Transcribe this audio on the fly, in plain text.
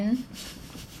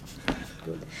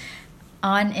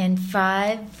On in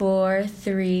 5, 4,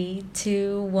 3,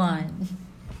 2, 1.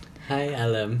 Hi,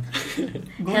 Alem.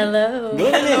 Hello.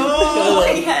 Hello.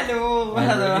 Hey, hello.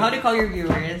 Hello. How do you call your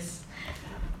viewers?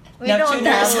 We don't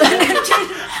have. Thank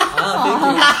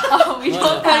you. We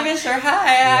don't have it. Sure.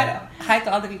 Hi. Yeah. Hi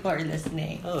to all the people who are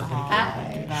listening. Oh, thank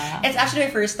you. Hi. It's actually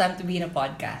my first time to be in a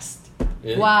podcast.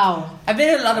 Really? Wow. I've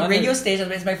been in a lot of Honored. radio stations,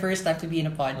 but it's my first time to be in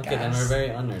a podcast. Okay, then we're very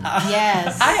honored.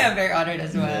 Yes. I am very honored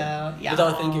as well. Yeah.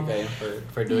 But thank you, Kaya,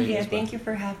 for doing Yeah, this. thank you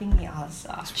for having me also.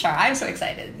 Sure, I'm so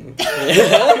excited.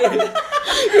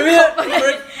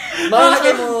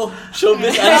 Malaki mo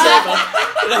showbiz answer ba?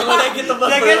 Wala kitubag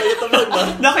ba?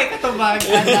 Nakikatubag.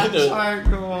 Sure,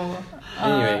 no.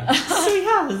 Anyway. So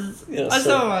yes.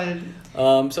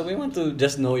 Yeah, so we want to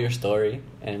just know your story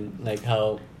and like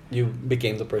how you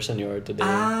became the person you are today.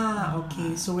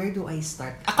 Okay. So where do I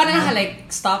start? Ako na like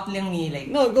stop lang ni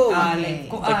like. No, go. Like,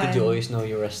 Did you always know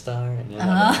you were a star? And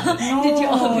No, Did you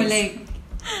always? like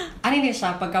ano niya siya,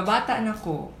 pagkabata na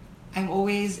ko, I'm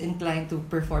always inclined to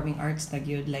performing arts na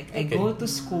gyud. Like I go to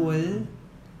school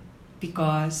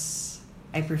because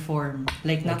I perform.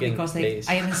 Like not Like in because like plays.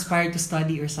 I am inspired to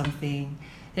study or something.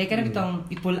 Like kanang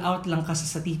bitong i-pull out lang ka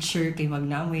sa teacher kay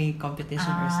magnamoy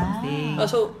competition or something.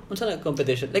 So, unsa na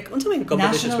competition? Like, unsa may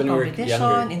competitions National when you were competition,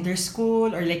 younger? inter-school,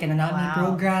 or like ananami Wow.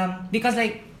 program. Because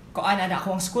like,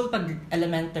 ako ang school pag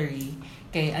elementary,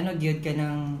 kay ano gyud ka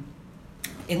ng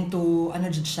into,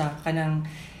 ano jud siya, kanang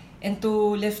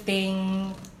into lifting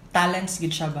talents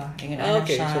gid siya ba? Okay,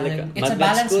 siya. so like a It's a magnet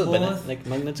balance school ba na? both. Like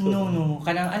magnet school? No.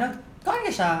 Kanang, ano, kaya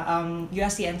siya,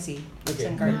 USCNC, Okay.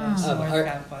 San Carlos, North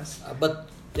Art- Campus. But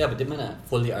di man na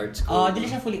fully art school. Dili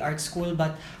siya fully art school,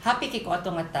 but happy kay ko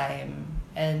ato nga time.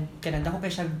 And kanang dako kay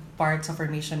siya part sa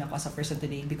formation ako as a person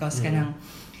today because kanang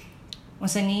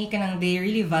unsa ni kanang they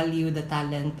really value the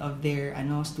talent of their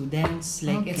students.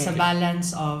 Like it's a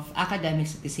balance of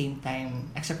academics at the same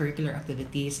time, extracurricular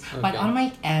activities. But on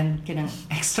my end, kanang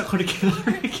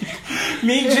extracurricular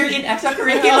major in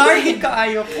extracurricular gid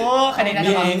kaayo ko kanina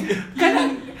naman.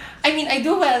 Kanang I mean, I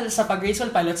do well sa pag-grade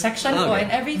school pilot section ko and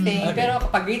everything. Pero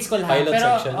pag grade school Pilot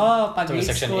pero section? pag grade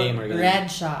Section school, A, more ganun. red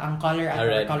siya ang color at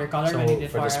Red. color So, ready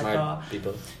for before the smart ato.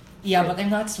 people. Yeah, but I'm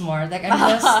not smart. Like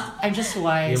I'm just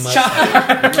wise. You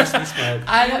must be smart.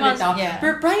 I You don't must- know. yeah.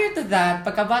 Pero prior to that,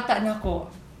 pagkabata na ko,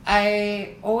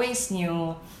 I always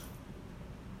knew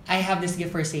I have this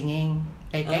gift for singing.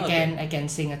 Like I can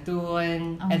sing a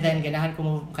tune and then ganahan ko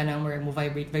mo kanang mo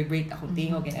vibrate akong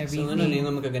tingog and So, everything. ano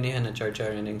yung makaganihan na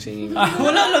char-char and singing?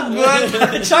 Wala lang good.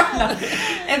 Chart lang.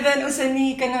 And then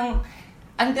usani kanang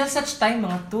until such time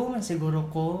mga 2 man siguro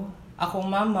ko. Akong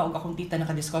mama ug akong tita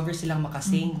naka-discover silang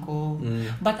makasing ko.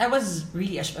 But I was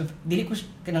really dili ko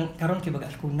kanang karon kay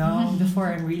bagal ko now.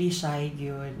 Before I'm really shy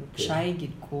gyud. Shy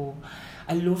gyud ko.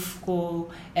 Aloof ko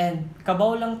and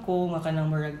kabaw lang ko nga kanang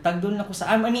murag tagdon na ko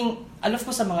sa I mean aloof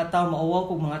ko sa mga tao, mauwaw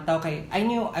ko mga tao kay I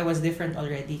knew I was different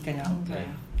already kanang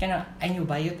I knew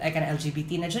bayot I kanang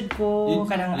LGBT na jud ko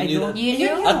kanang I don't You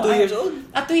knew? At 2 years old?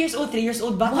 At 2 years old, 3 years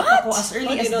old, bata pa ko as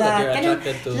early How do as you know that that. you're Kanang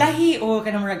attracted to- lahi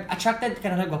kanang murag attracted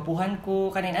kanang gwapuhan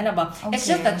ko kanang ana ba. It's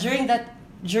just that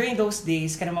during those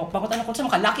days kanang makutan ako sa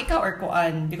makalaki ka or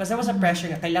kuan because there was a pressure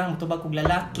nga kailangan mo tubag kog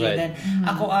lalaki Right. then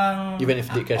ako ang Even if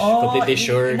di ka completely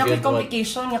sure nakoy good what-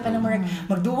 complication nga kanang murag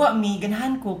magduwa mi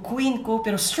ganahan ko queen ko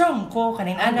pero strong ko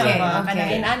kanang ana ba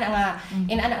kanang inana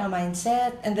nga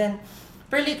mindset and then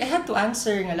pero like, I had to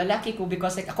answer nga lalaki ko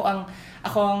because like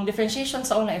akong differentiation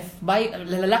sa una if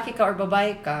lalaki ka or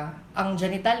babae ka ang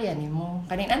genitalia nimo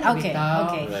kanin ana bitaw.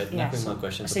 Okay. Right, Yeah. nothing more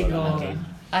questions Sige, about okay.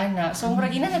 Ana, so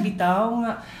murag ina na bitaw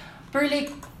nga pero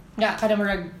like nga kada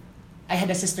murag I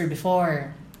had a sister before.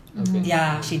 Okay.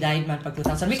 Yeah, she died man pag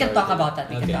 2000. We can Sorry. talk about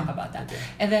that. We Okay. can talk about that. Okay.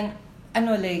 And then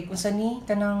like unsa ni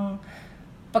kanang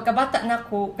pagkabata na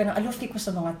ko kanang aloof ko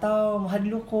sa mga tao,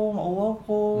 mahadlo ko, mauwaw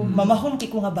ko, mamahon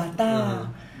ko nga bata.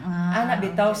 Ana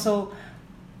bitaw so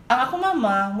ang ako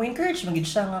mama mo encourage magid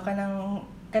siya nga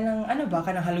kanang ano ba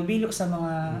kanang halubilo sa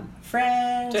mga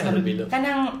friends Saan halubilo?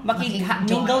 kanang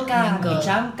mingle ka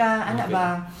jam ka ana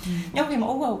ba nya kay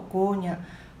mauwaw ko nya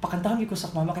pakantahon ko sa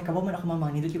mama kay kabaw man ako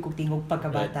mama nindot ko tingog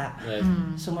pagkabata Right.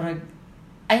 so murag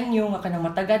I knew nga kanang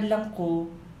matagad lang ko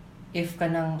if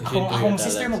kanang If you do akong your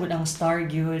sister talents. magud ang star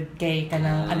gyud kay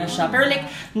kanang ano siya pero like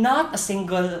not a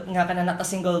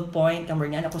single point nga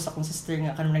murag ako sa akong sister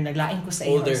nga kanang naglain ko sa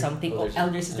iyo or Older. something Older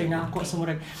elder sister na ako so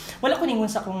murag wala ko ningon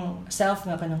sa akong self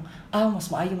nga kanang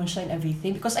mas maayo man siya in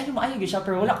everything because I know maayo gyud siya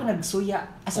pero wala ko nagsuya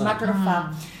as a matter of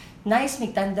fact nice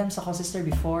mig tandem sa akong sister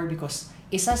before because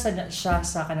isa siya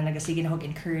sa kanang nagasige na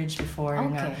encourage before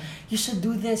nga you should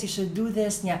do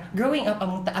this nya. Growing up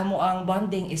amo ang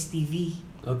bonding is TV.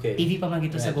 Okay. TV pa man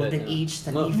gito sa golden age,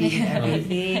 sa TV and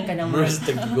everything kanang First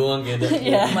guwang kay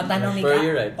that. matanong ni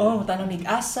right. matanong ni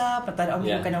asa, matanong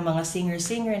ni kanang mga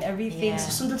singer and everything.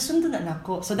 So sundot na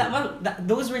nako. So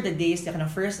those were the days na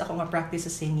first ako nga practice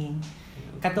sa singing.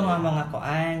 Kato nga mga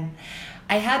koan.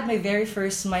 I had my very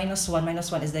first -1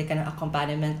 is like kanang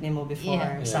accompaniment nimo before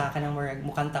sa kanang murag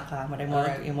mukanta ka,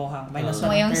 murag imohang -1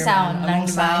 mo yung sound ng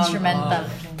instrumental.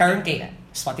 Karon kay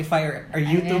Spotify or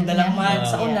YouTube na lang man.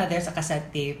 Sa una, there's a cassette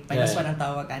tape. -1 ang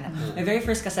tawag, ana. My very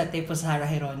first cassette tape was Hara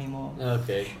Geronimo.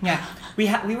 Okay. Yeah.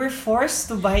 We were forced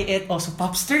to buy it. So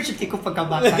Popster, chiti ko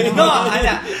pagkabata. No,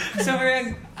 ana. So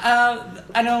we're,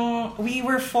 we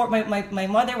were my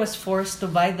mother was forced to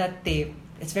buy that tape.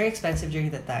 It's very expensive during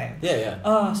the time. Yeah.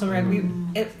 So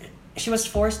she was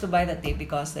forced to buy that tape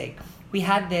because like, we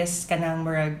had this kanang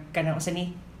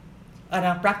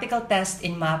practical test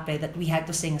in MAPE that we had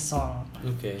to sing a song.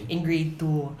 Okay. In grade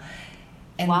 2.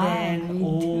 And then,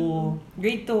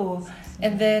 grade 2.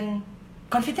 And then,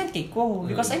 confident ko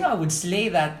because I know I would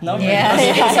slay that number.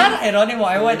 It's not Geronimo.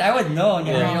 I would know. You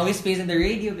know, it always plays in the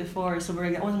radio before. So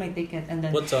that was my ticket. And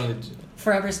then, what song did you?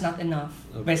 Forever's Not Enough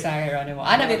by Sarah Geronimo.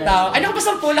 Ana bitaw. Ano pa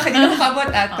sampula kay di na makabot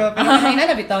ato. Pero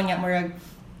ana bitaw niya murag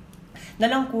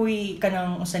nalang kuy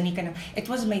kanang usani kanang it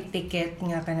was my ticket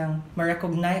nga kanang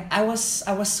ma-recognize. I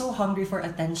was so hungry for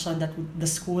attention that the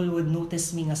school would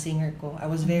notice me nga singer ko. I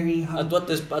was very hungry.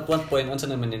 At what point unsa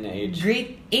naman ni age?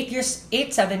 Grade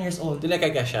 7 years old. Dili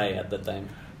kay ka shy at that time.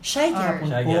 Shy gyapon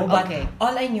ko, but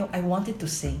all I knew I wanted to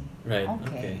sing. Right.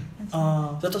 Okay.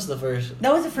 That was the first.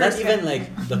 That was the first. Not even like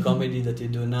the comedy that you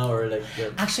do now or like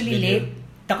the actually video. late.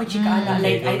 Tako chikala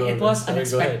like it was Sorry,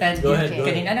 unexpected. Go ahead.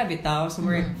 Kanina na bitaw. So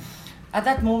at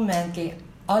that moment,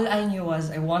 all I knew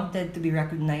was I wanted to be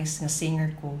recognized nga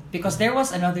singer ko because there was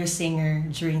another singer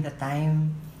during the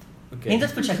time. Okay.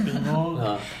 Nindot po siya tingog.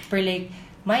 Pero like,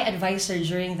 my advisor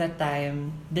during that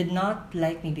time did not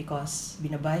like me because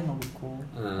binabay magud ko.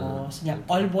 So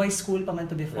all boys school pa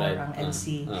man to before ang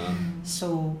NC.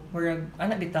 So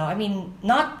ana bitaw. I mean,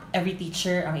 not every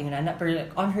teacher ang ingon ana pero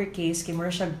like, on her case kay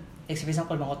siya like, for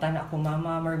example, mangutan na ako,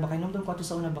 mama, bakay nung doon ko ito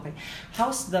sa una, bakay,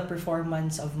 how's the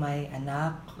performance of my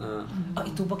anak?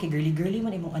 Ito ba kay girly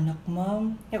man imong anak,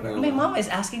 mom? My mom is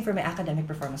asking for my academic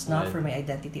performance, not for my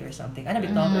identity or something. Ano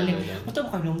bitaw, like, ito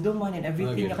bakay nung doon and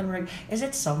everything. Is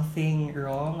it something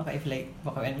wrong? If like,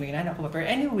 baka may anak ko ba? Pero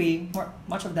anyway,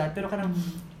 much of that. Pero kanang,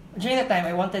 during that time,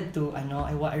 I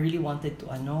really wanted to,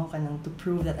 kanang to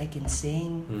prove that I can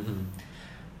sing.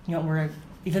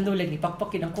 Even though like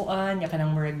nipakpakin ang kuan,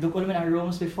 kanang murag dugol man ang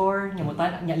rooms before,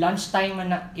 nya lunchtime man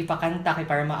na ipakanta kay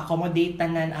para ma-accommodate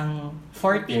tanan ang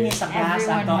 40 ni sa class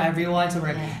everyone. So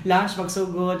lunch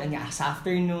magsugod, anya sa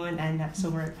afternoon so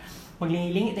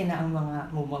maglingilingit na ang mga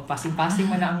magpasing-pasing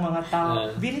man na ang mga tao.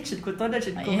 Bilit should ko to,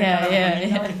 should ko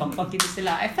ipakpakin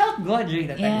sila. I felt good during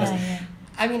that time because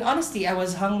I mean, honestly, I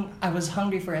was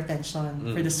hungry for attention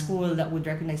for the school that would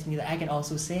recognize me that I can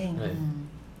also sing.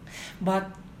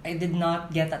 But I did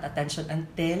not get that attention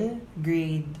until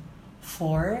grade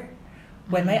 4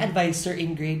 when my advisor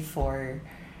in grade 4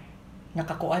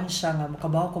 nakakuan siya nga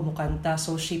makabaw ko mukanta,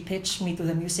 so she pitched me to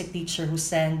the music teacher who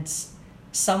sends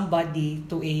somebody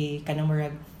to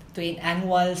an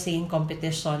annual singing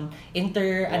competition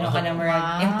inter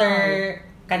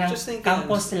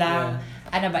campus lang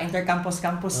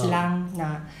intercampus lang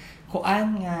na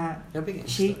kuan nga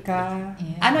chika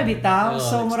bitaw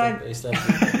so murag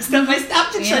step by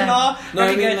step siya no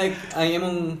I mean like I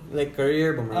am like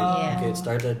career but okay,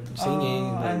 started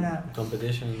singing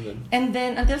competition and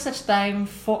then until such time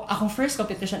for akong first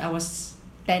competition I was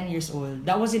 10 years old.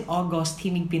 That was in August.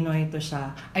 Himig Pinoy to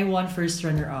siya. I won first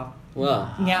runner up. Wow.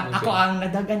 Nga, ako ang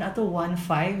nadagan ato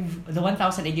 1,500. The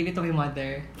 1,000 I gave it to my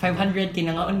mother. 500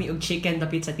 kinangaon mi og chicken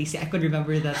dapit sa TC. I could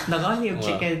remember that. Nangaon mi og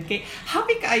chicken. Kay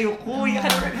happy kaayo ko.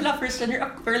 Hala first runner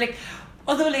up. Pero like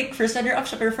although like first runner up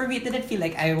siya, pero for me it didn't feel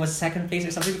like I was second place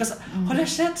or something because hola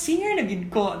shit, senior na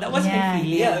gid ko. That was my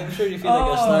feeling. Yeah, I'm sure you feel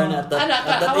like a star at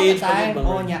that age.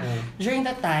 During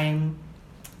that time,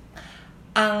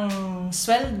 ang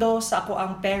sweldo sa ako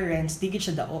ang parents di gid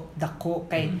siya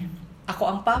dako kay ako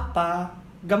ang papa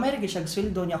gamay ra gid siya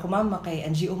sweldo niya ako mama kay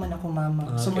NGO man ako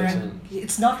mama so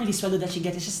it's not really sweldo that she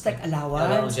gets, it's just like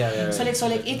allowance. So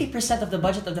like 80% of the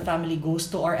budget of the family goes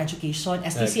to our education.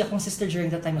 STC akong sister during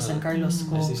that time sa San Carlos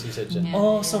ko.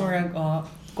 So murag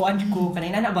kuan ko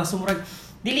kanina na ba so murag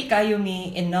dili kayo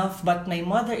me enough, but my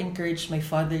mother encouraged my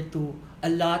father to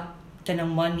a lot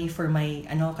kanang money for my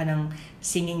kanang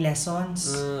singing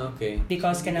lessons. Okay.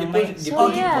 Because kanang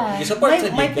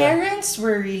my parents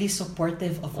were really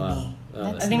supportive of me.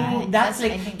 I think that's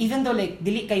like even though like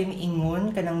dili kayo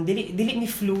miingon kanang dili mi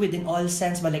fluid in all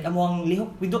sense, but like among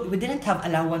we didn't have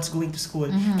allowance going to school.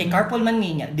 Kay carpool man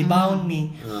mi di bound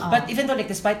me. But even though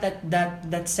like despite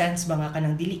that sense mga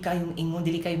kanang dili kayo miingon,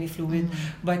 dili kayo mi fluid,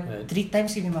 but 3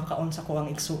 times kami makaon sa ko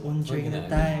ang igsuon during the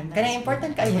time. Kanang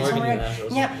important kayo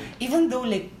even though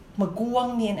like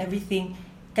magkuwang me and everything,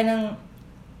 kanang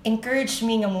encourage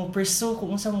me nga mo pursue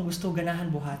kung unsa mong gusto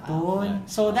ganahan buhaton.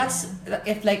 So that's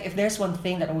if there's one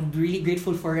thing that I would be really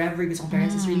grateful forever because my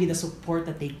parents is really the support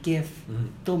that they give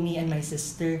to me and my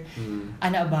sister.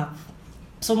 Ana ba?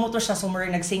 So moto siya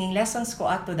nag-singing lessons ko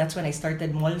ato. That's when I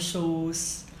started mall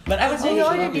shows. But I was really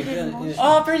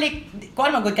pero like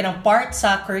kuan magud ka ng part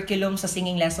sa curriculum sa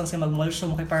singing lessons sa mag-mall show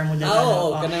mo kay para mo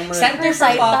Center for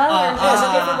Pop.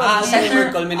 Center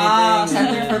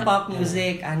for Pop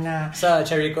Music ana sa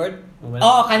Cherry Court.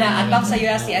 Kana atap sa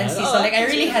USCNC. So like I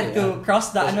really had to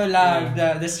cross the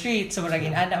the street so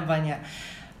maragin ana ba niya.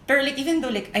 Pero like even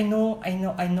though like I know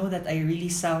that I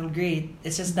really sound great,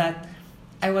 it's just that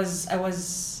I was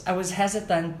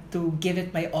hesitant to give it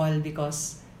my all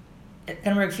because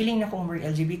kanang feeling na kung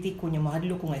LGBT ko niya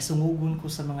mahadlo ko nga sungugon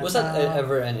ko sa mga Was that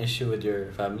ever an issue with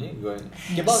your family going?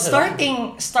 Start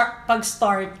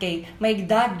kay my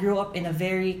dad grew up in a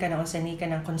very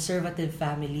kanang conservative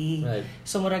family. Right.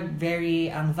 So murag very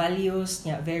ang values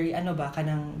niya very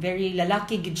kanang very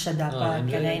lalaki gid siya dapat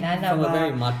kanay nana from a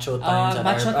very macho times.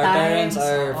 Our parents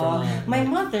are from my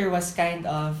mother was kind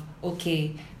of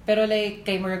okay. Pero like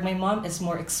kay murag my mom is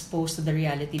more exposed to the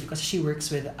reality because she works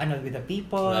with the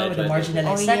people, with the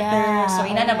marginalized sector. So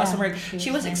inana ba murag she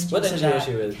was exposed to that. What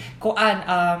she with? Kuan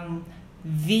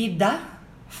vida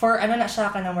for na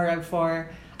siya kanang murag for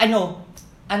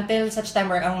until such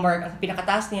time ang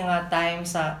pinakataas niya nga time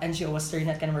sa NGO was certain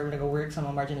kanang murag nag-work sa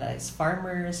mga marginalized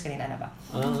farmers kanina na ba.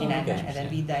 And then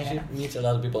vida she meets a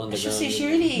lot of people on the ground. She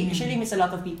really meets a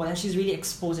lot of people and she's really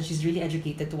exposed and she's really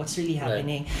educated to what's really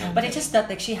happening. Right. But it's just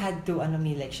that like she had to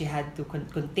she had to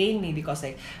contain me because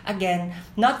like again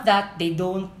not that they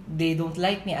don't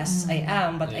like me as I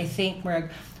am, but I think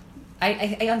murag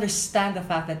I understand the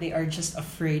fact that they are just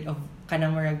afraid of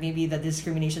kanang maybe the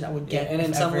discrimination I would get. And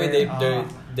in some way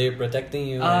they're protecting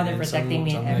you. They're protecting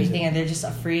me and everything, and they're just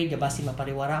afraid gabasi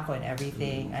mapariwara ko and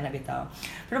everything. Ana bitaw.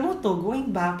 Pero mo to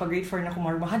going back pag grade 4 na ko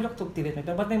mahadlok to activate me.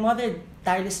 But my mother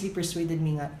tirelessly persuaded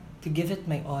me nga to give it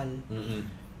my all.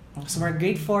 So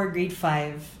grade 4, grade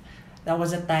 5, that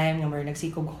was a time nga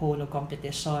nagsikog ho no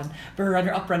competition. Pero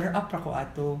runner up ra ko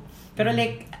ato. Pero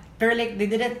like they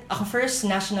didn't. Our first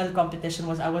national competition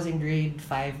was I was in grade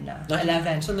 5 na.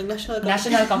 11. So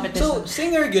national competition. So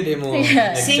singer good mo.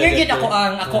 Yeah. Singer good ako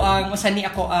ang usani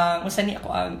ako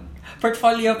ang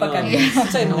portfolio pag kami.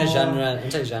 Unsay mga genre?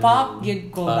 Pop good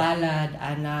ko, ballad,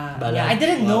 ana. Yeah, I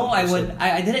didn't know I would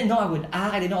act. I didn't know I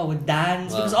would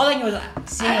dance because all I knew was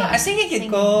singing good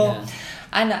ko.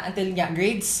 Ana until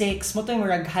grade 6 mo to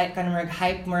murag hype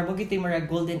murag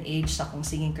golden age sa akong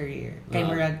singing career. Kay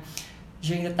murag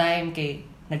during the time kay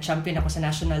nag-champion ako sa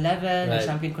national level,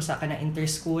 nag-champion ko sa kanang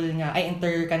inter-school nga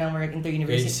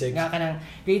inter-university nga kanang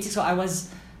grade 6, so I was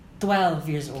 12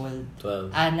 years old.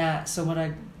 Ana so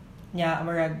murag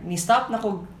ni stop na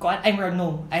ko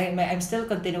I'm still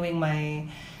continuing my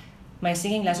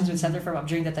singing lessons with Center for Pop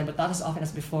during that time, but not as often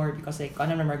as before because like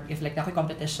if like nakoy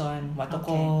competition wato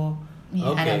ko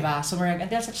ana ba so murag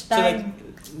until such time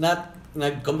so like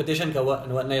nag-competition ka what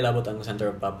nailabot ang Center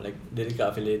of Pop, like dili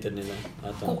ka affiliated nila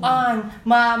ato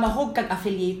mahog kag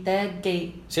affiliated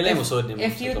kay sila mo sud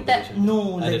if you like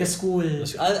the school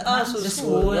the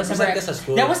school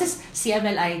there was this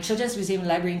CMLI, Children's Museum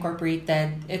Library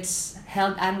Incorporated. It's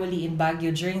held annually in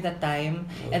Baguio during that time,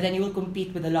 and then you will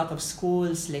compete with a lot of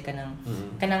schools like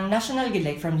kanang national gid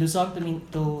like from Luzon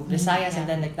to Visayas, and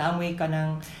then like naamoy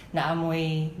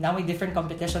different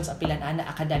competitions apilan ana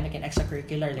academic and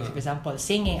extracurricular, like for example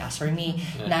singing as for me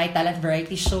na talent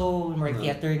variety show more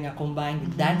theater nga combined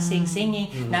with dancing,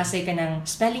 singing, nasay kanang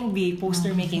spelling bee,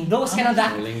 poster making, those kanang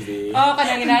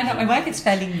kanang ginana I like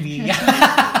spelling bee.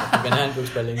 Ganahan ko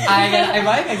spelling bee. I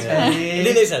like spelling bee.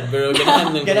 Hindi sad bro,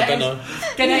 ganahan lang ko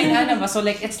kanang ba so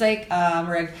like it's like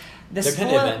the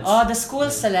school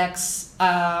selects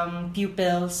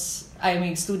pupils,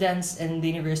 students in the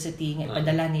university nga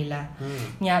ipadala nila.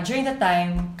 During that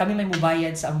time, kami may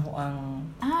mubayad sa amuang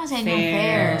sa inyong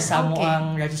fair. Samo Okay. ang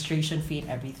registration fee and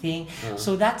everything.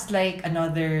 So that's like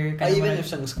another Even if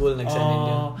sa school nag-send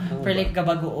ninyo. pero like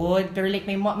gabagood. Pero like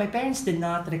my parents did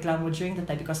not reklamo during the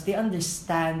time because they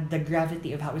understand the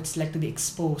gravity of how it's like to be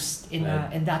exposed in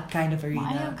in that kind of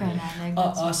arena. Maayo ka na. Like,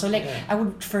 that's So like I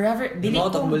would forever dili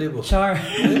Mga ko balibo. sure.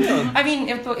 I mean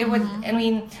it would I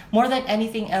mean more than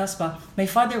anything else ba, my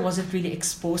father wasn't really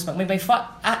exposed. But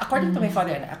according to my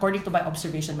father and according to my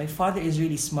observation, my father is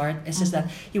really smart. It's just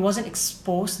that he wasn't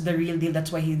exposed to the real deal.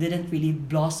 That's why he didn't really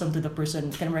blossom to the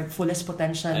person kind of like fullest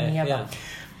potential niya ba.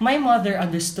 My mother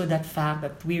understood that fact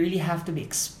that we really have to be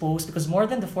exposed because more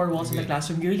than the four walls of the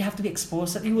classroom, you really have to be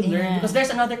exposed that you will learn because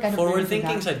there's another kind of forward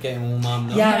thinking side kayo mo mom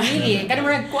no. Yeah, really. Kanang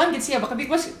marag kuan gid siya baka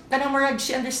because kanang marag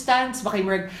she understands baka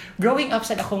marag growing up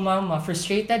sa akong mama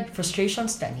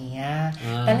frustrations ta niya.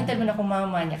 Talented man akong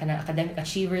mama niya kanang academic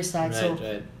achiever sad. So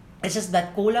it's just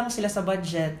that kulang sila sa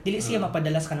budget. Dili siya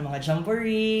mapadalas ka ng mga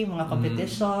jamboree, mga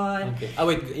competition. Okay.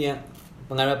 Wait, yeah.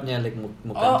 Pangarap niya like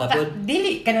mukanta pod.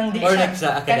 Dili kanang or like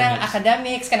sa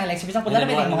academics kanang like sabi sa pud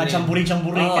mga jamboree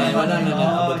kanang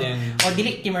o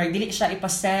dili siya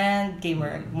ipasend kay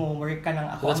mo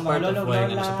kanang ako ang mga lolo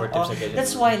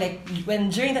that's why like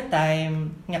when during the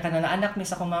time nga kanang anak mi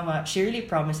sa akong mama she really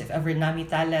promised if ever nami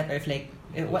talent or if like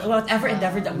whatever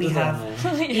endeavor that we have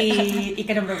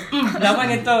ikanang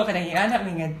laman ito kanang ianak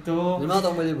mi ngadto lima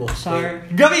tong balibo sure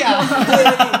gabi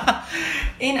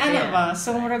in ano ba?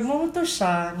 So, murag mo to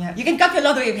siya. You can cut a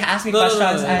lot of way if you ask me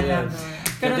questions.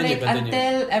 Pero like,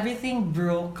 until everything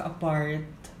broke apart,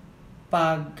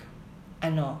 pag,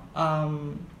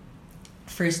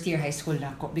 first year high school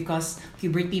na ako. Because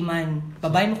puberty man,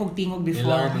 babay mo kong tingog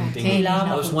before.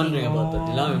 I was wondering about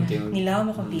that. Nilaw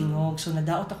mo kong tingog. So,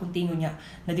 nadaot akong tingog niya.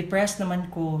 Na-depressed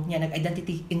naman ko. Niya,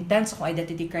 intense akong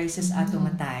identity crisis ato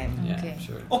nga time. Okay.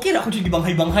 Sure. Okay na ako dyan,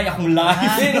 banghay-banghay akong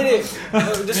life.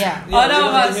 Yeah.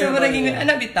 So, maraging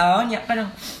bitaw niya.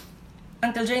 Parang,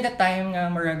 until during that time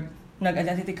nga,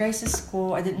 nag-identity crisis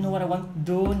ko. I didn't know what I want to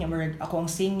do. Ako ang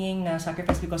singing na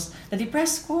sacrifice because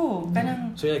na-depressed ko.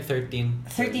 Kanang, so you're like 13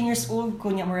 years old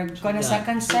ko niya. Kanang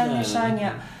second sem niya siya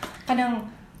niya. Kanang,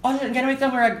 all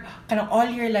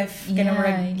your life,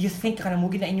 you think, kanang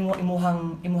mugi na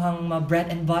imuhang bread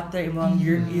and butter,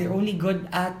 you're only good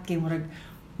at, kay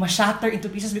ma-shatter into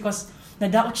pieces because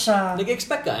nadaot siya.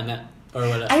 Nag-expect ka, ana? Or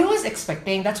wala? I was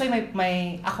expecting. That's why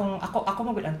ako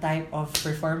magud ang type of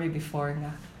performer before na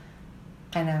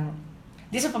kanang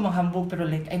di sa pamanghambog pero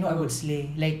like I know I would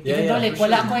slay like even though like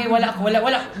wala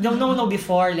don't know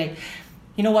before like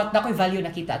you know what na ko'y value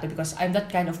nakita to because I'm that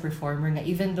kind of performer nga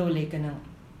even though like kanang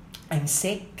I'm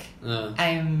sick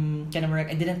I'm kanang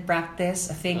I didn't practice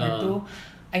a thing or two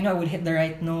I know I would hit the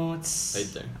right notes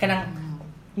kanang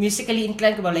musically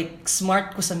inclined ko ba like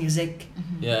smart ko sa music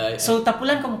so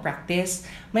tapulan ko mo practice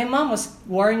my mom was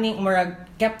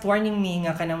kept warning me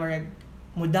nga kanang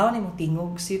mo down yung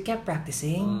tingog, so you kept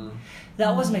practicing.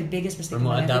 That was my biggest mistake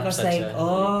because like,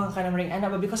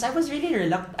 because I was really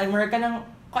reluctant.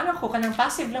 Kanang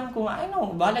passive lang ko, I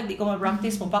know, balag di ko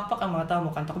ma-practice, mapakpak ang mga tao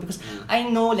mo kanta ko because I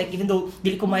know, like, even though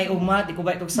dili ko may umat, di ko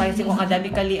ba itong science, di ko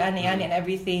academically, and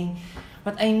everything,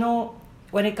 but I know,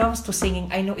 when it comes to singing,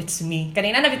 I know it's me.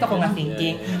 Kanina nabito ko nga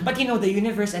thinking. But you know, the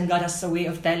universe and God has a way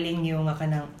of telling you nga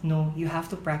kanang, no, you have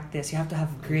to practice, you have to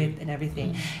have grit and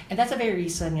everything. And that's the very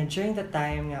reason nga, during the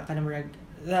time nga, kanang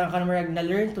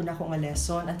na-learn to na ko nga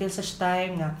lesson until such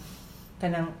time nga,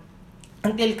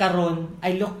 until karon,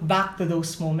 I look back to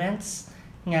those moments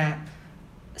nga,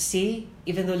 see,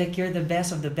 even though like you're the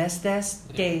best of the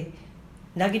bestest, kay,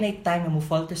 lagi na time na mo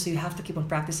falter so you have to keep on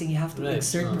practicing, you have to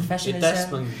exert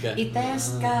professionalism,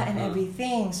 i-test ka and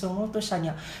everything. So mo to siya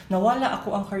niya nawala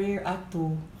ako ang career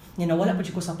ato niya nawala pa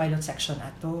ko sa pilot section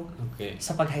ato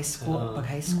sa high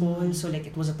school so like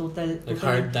it was a total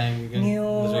hard time new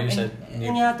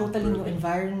totally new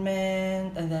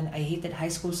environment and then I hated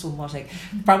high school so much like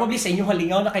probably sa inyo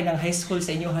halingaw na kay ng high school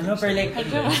sa inyo pero like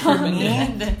for me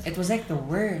it was like the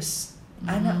worst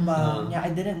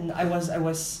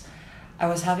I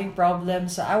was having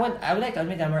problems. I would like to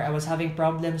admit that I was having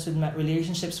problems with my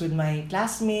relationships with my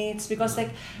classmates because like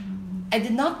I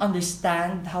did not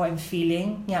understand how I'm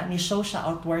feeling. Ni show siya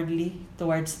outwardly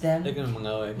towards them. Like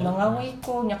mangaway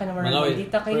ko nya kanang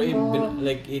dita kay ko.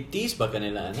 Like itis ba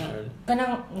kanila ana or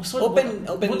kanang musod openly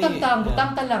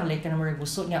butang ta lang like kanang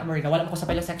musod nya wala ko sa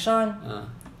pilot section.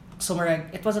 So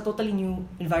it was a totally new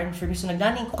environment for me. So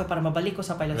nagdaning ko kay para mabalik ko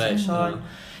sa pilot section.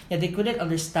 Yeah, they couldn't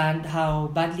understand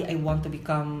how badly I want to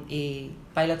become a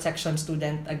pilot section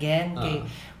student again.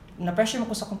 na-pressure mo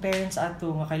ko sa akong parents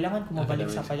ato nga kailangan ko mabalik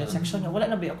sa pilot section niya. Wala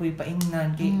na ba ako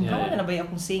ipaingnan kay wala na ba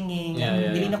akong singing.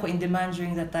 Dili na ko in demand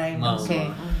during that time. Okay.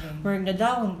 Where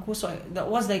na-down ko. So that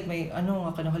was like my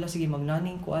nga kanang hala sige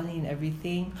magnaning ko and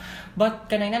everything. But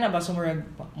kanay na ba sumurag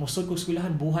musod ko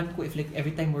eskwelahan buhan ko if like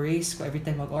every time mo race ko, every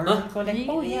time mag-oral ko like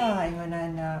ingon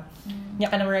na nya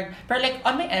kanang murag. Pero like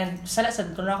on my end, sala sa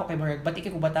tuno ako kay murag batik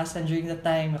ko batasan during that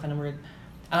time kanang murag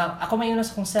ako may una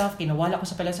sa kong self, kinawala ko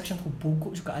sa pilot section ko,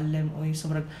 bugo siya ka Alem, oy, so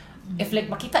marag, if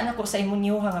like makita na ko sa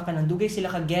imunyo, nga ka nandugay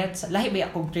sila ka gets, lahi ba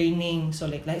akong training,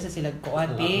 so like, lahi sa sila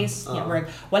kuan pace,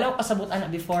 marag, wala ko kasabot ana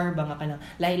before, ba nga ka na,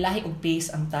 lahi-lahi og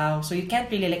pace ang tao, so you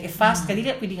can't really, like, if fast ka, dili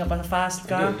pwede nga pa na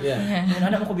fast ka,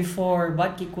 ano mo ko before,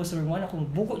 bad kick ko, so marag, akong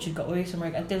bugo siya ka, oy, so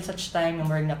marag, until such time,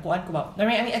 marag, nakuan ko ba, I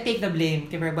mean, I take the blame,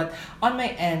 diba? But on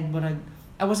my end, marag,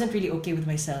 I wasn't really okay with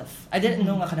myself. I didn't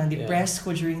know nga kanang depressed ko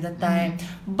during that time.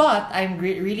 But I'm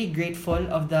really grateful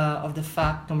of the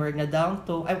fact na marag na down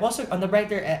to. I'm also on the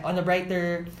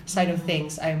brighter side of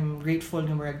things. I'm grateful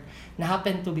na marag na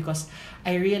happened to because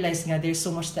I realized nga there's so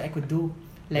much that I could do.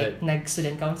 Like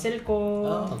nag-student council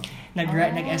ko,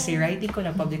 nag-essay writing ko,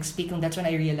 nag-public speaking. That's when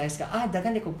I realized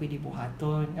dagan di ko pwede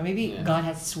buhaton. Maybe God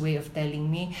has his way of telling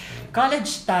me.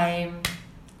 College time,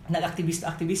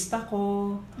 nag-aktivista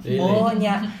ko. Really?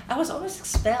 Niya. I was almost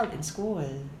expelled in school.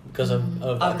 Because of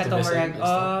activism?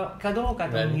 Katong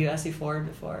USC4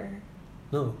 before.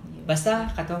 No. Basta,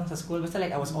 katong sa school. Basta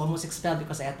like, I was almost expelled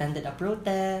because I attended a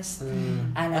protest.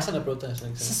 Asan na protest?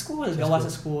 Like, sa school. Gawa sa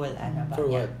school.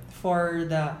 For what? For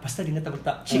the... Basta din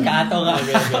natagta. Chika ato nga.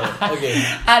 Okay.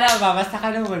 Basta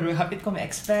ka naman. Hapit ko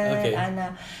ma-expel. Okay.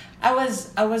 I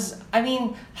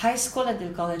mean, high school until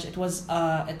college, it was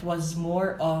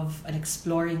more of an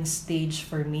exploring stage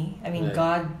for me. I mean,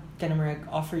 God kind of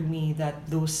offered me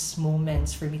those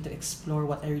moments for me to explore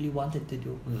what I really wanted to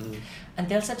do.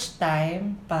 Until such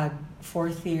time, pag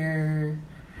fourth year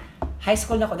high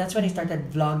school na ko, that's when I started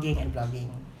vlogging.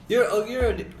 You're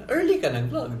early ka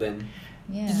nag-vlog then?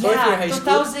 Yeah. Fourth year high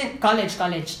school? College.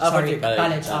 Sorry,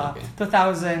 college. Okay.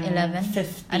 2011?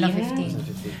 15. 15.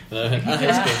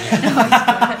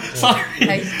 Sorry.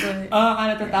 High school.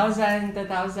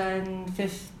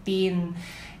 2015.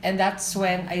 And that's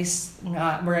when I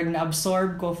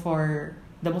na-absorb ko for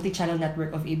the multi-channel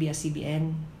network of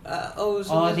ABS-CBN.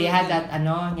 They had that,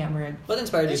 murag. What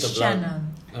inspired you to vlog? Channel?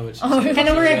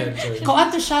 Kanang murag, ko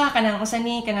ato siya,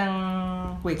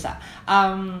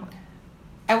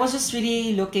 I was just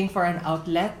really looking for an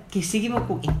outlet. Sige mo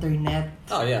kung internet.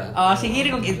 Oh, yeah. Sige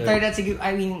rin kung internet. Sige,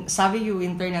 I mean, sabi yung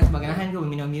internet, maganahan ko,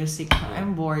 music.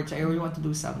 I'm bored, so I really want to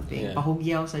do something.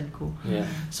 Pahugyaw, sad ko. Yeah.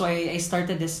 So I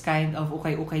started this kind of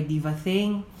ukay-ukay diva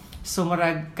thing. So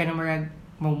marag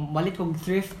malit kong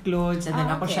thrift clothes and then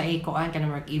ako siya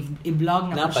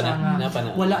i-vlog na ko siya nga.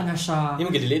 Wala na siya. Hindi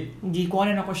mo gidelete? Hindi ko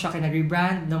na ko siya kaya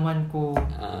nag-rebrand naman ko.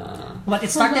 But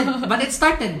it started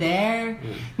there.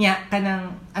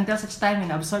 Kanang until such time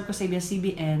na absorb ko sa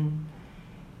ABS-CBN.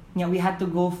 We had to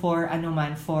go for a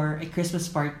Christmas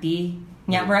party.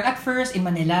 Murag at first in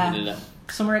Manila.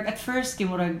 So murag at first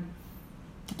murag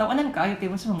tawanan ka,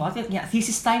 kay mo sa mga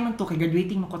thesis time man to, kay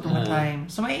graduating mo ko itong time.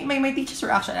 So may teachers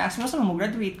were actually asking mo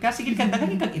graduate ka, sige ka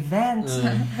dagan kag events.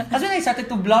 Kasi when I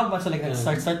started to vlog, so like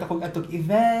start ako atong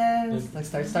events,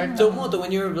 start. So mo to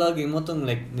when you were vlogging mo tong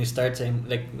like ni start sa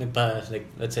like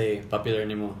let's say popular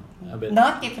nimo a bit.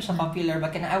 Not ito siya popular,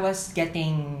 but I was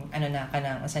getting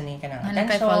kanang attention,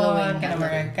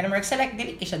 kanang select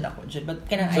dili siya dako jud, but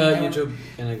sa YouTube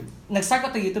nag-start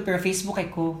ko to YouTube pero Facebook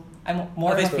ko. I'm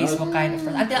more of a Facebook kind of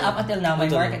person. Until now, my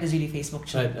market is really Facebook.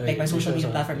 Like my social media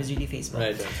platform is really Facebook.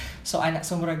 Right. So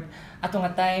murag atong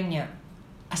nga time niya,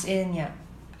 as in niya,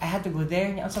 I had to go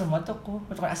there niya. Sa moto ko,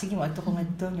 sige mo ato ko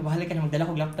ngadto. Bahala ka na magdala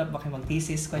kog laptop, baka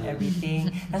mag-thesis ko and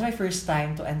everything. That's my first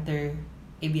time to enter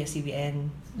ABS-CBN,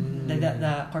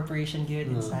 the corporation good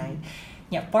inside.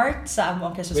 Part sa amo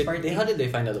ang Christmas party. How did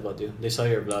they find out about you? They saw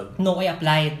your vlog? No, I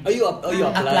applied. You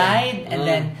applied? And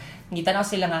then ngitanaw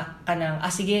sila nga kanang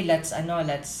sige let's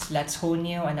hone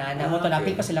you mo to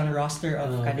napil ko silang roster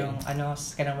of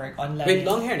kanang work online. Wait,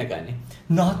 long hair na gani?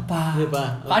 Not pa.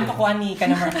 Diba? Paano ko ani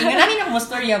kanang work? Ingani na mo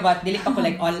storya but dili pa ko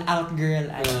like all out girl.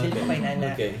 Dili ko kay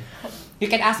nana. Okay. You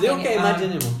can ask me. Okay,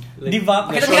 imagine mo. Like, diba?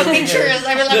 Pakita niya pictures.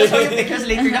 I will show you pictures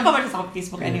later. Napaman sa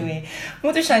Facebook anyway.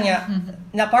 Muto siya niya.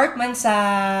 Na part man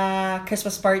sa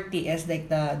Christmas party is like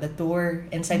the tour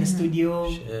inside the studio.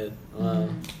 Shit.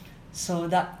 Wow. So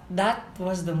that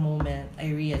was the moment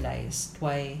I realized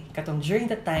why katong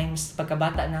during the times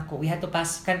pagkabata na ako we had to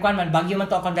pass kuan man Baguio man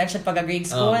to a convention pag grade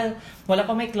school wala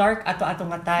pa may Clark ato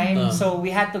nga time so we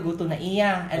had to go to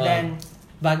Naiya and then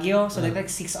Baguio so like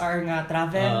 6 hour nga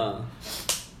travel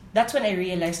that's when I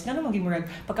realized, nga naman gimurag,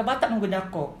 pagkabata mong guna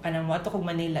ko, kanang mo ato kong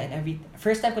Manila and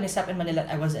first time ko ni-step in Manila,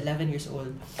 I was 11 years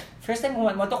old. First time ko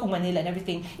mo ato kong Manila and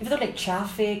everything, even though like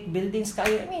traffic, buildings,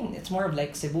 I mean, it's more of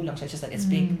like Cebu lang, so it's just that it's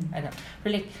big.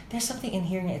 But like, there's something in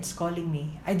here na it's calling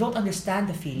me. I don't understand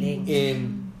the feeling.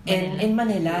 In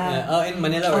Manila. In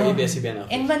Manila or ABS-CBN?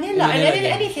 In Manila. And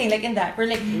anything like in that. We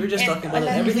were just talking about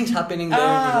everything's happening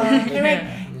there.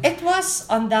 It was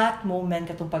on that moment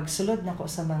katong pagsulod nako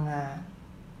sa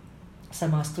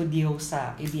mga studio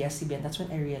sa ABS-CBN. That's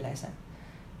when I realized that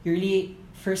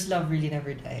first love really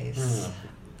never dies.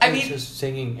 I mean, just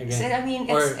singing again. I mean,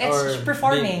 it's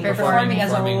performing as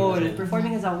a whole.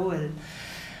 Performing as a whole.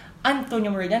 Antonio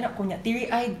Meridian ako niya,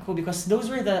 teary-eyed ko because those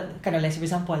were the, kind of like, for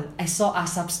example, I saw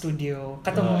ASAP Studio.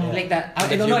 Katong like that.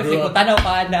 I don't know if you tanaw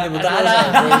pa na.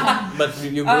 But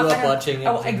you grew up watching it.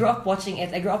 I grew up watching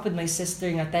it. I grew up with my sister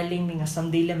nga telling me nga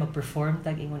someday lang mag-perform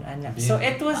tag ingon ana. So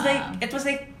it was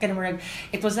like kind of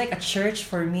it was like a church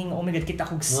for me. Oh my God, kita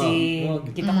kog sing,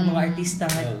 kita kog mga artista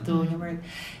nga to.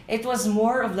 It was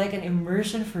more of like an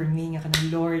immersion for me nga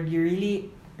kanang Lord, you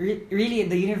really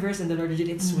the universe and the Lord did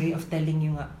its way of telling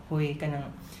you nga, hoy kanang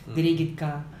dirigid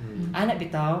ka. Ana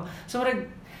bitaw. So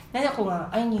nanya ko nga,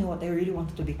 I knew what I really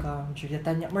wanted to become during that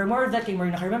time. More of that came more.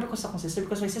 Naka-remember ko sa akong sister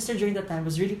because my sister during that time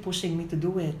was really pushing me to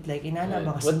do it. Like, inana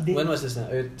ba kasi when was this na?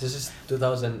 This is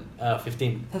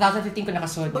 2015. 2015 ko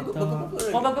nakasod ito.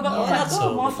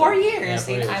 Mga 4 years.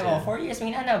 4 years.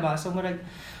 May inana ba? So, one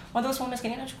of those moments,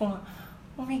 kanina ko nga,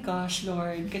 oh my gosh,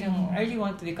 Lord, kanang I really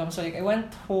want to become. So, like, I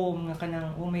went home na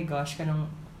kanang, oh my gosh,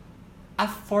 kanang,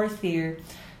 fourth year,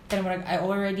 I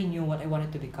already knew what I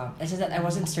wanted to become. It's just that I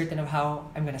wasn't certain of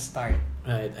how I'm gonna start.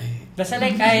 Right. Basta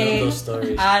like I know those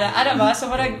stories. Ano ba?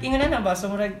 So ingon na ba? So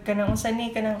kanang unsa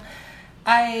ni kanang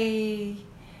I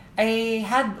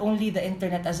had only the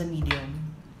internet as a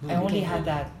medium. I only had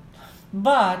that.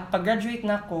 But pag graduate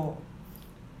na ko,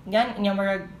 yan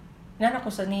ako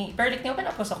sa ni pero like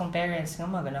open ako sa akong parents nga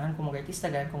maganahan ko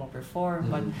mag-artista ganahan ko mag-perform.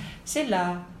 But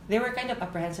sila, they were kind of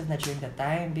apprehensive na during that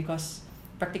time because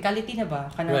practicality na ba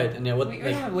kanang right. And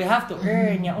we have to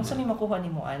earn nya unsa may makuha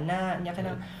nimo ana nya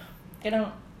kanang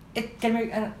it can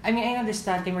I mean I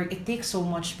understand it takes so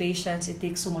much patience, it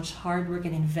takes so much hard work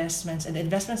and investments, and the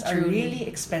investments are really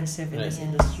expensive in this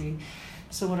industry.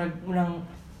 So murang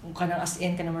kanang as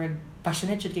in kanang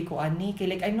passionate jud kay ko ani kay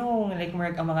like I know like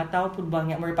ang mga tao pud ba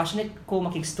nga passionate ko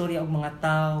makigstorya og mga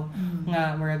tao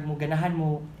nga mo ganahan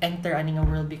mo enter ani nga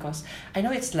world because I know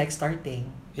it's like starting.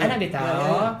 Ana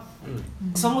bitaw.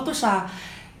 So mo to siya.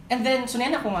 And then so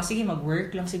niyan ako nga sige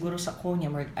mag-work lang siguro sa ko niya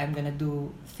I'm gonna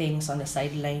do things on the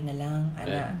sideline na lang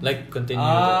ana. Like continue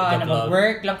the vlog.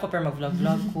 Mag-work lang ko pero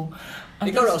mag-vlog ko.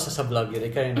 Ikaw raw sa vlog yun.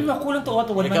 Ako lang to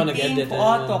ato. Ikaw nag-edit.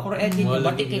 Ako edit.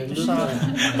 Batik ito siya.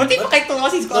 Batik pa kayo to.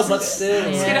 But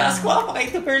still. Ask ko pa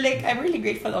kayo to. Pero like, I'm really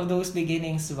grateful of those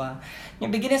beginnings ba.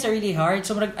 Yung beginnings are really hard.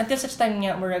 So until such time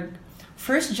nga,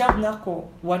 first job na ako,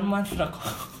 1 month na ako.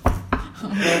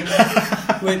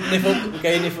 Wait,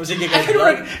 sige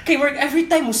kay work every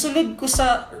time musulod ko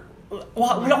sa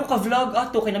wala ko ka-vlog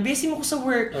ato kay na-busy mo ko sa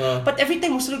work but every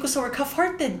time musulod ko sa work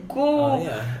half-hearted ko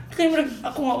kay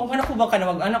ako nga ko ba ka na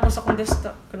mag-anak ko sa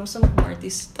kondesta kanus sa mga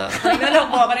artista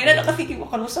kanina ko kanina nakafiki ko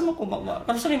kanus sa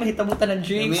may mahitabutan ng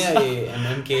dreams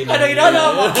MMK ano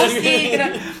inala kasi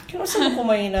kanus sa ko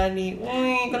may nani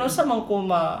kanus sa man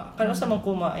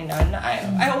kuma inana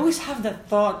I always have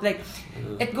that thought like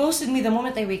it goes with me the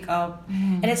moment I wake up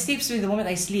and it sleeps with me the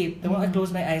moment I sleep the moment I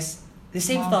close my eyes. The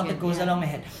same thought that goes along my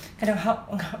head. Kanang how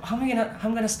am I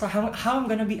gonna start? How I'm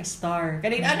gonna be a star?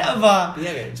 Kanina na ba?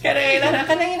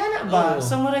 Kanina ba?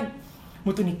 So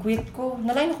muto ni quit ko.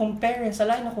 Nalain akong parents,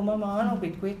 nalain ako mama,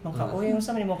 quit man ka. Oy,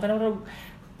 unsa man mo kanang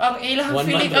ang ilang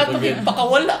feeling ato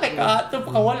pakawala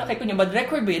kay kunya bad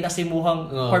record ba na simuhang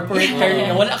corporate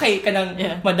career wala kay kanang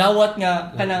madawat nga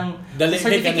kanang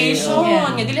certification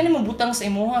nya dili na mabutang sa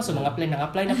imuha so mga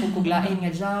apply na pud kuglain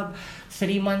nga job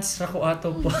 3 months ra ko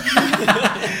ato po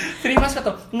 3 months ka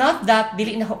to not that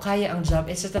dili na ko kaya ang job,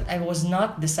 it's just that I was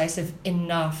not decisive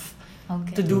enough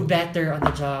to do better on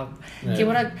the job.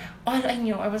 Kaya all I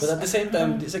knew, I was... But at the same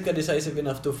time, di ka decisive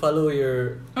enough to follow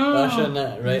your passion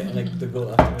na, right? Like, to go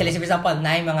after. Kaya for example,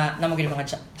 na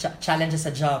mga challenges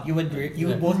sa job, you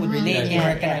both would relate.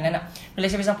 Like,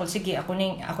 for example, sige, ako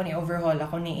ni overhaul,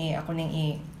 ako ni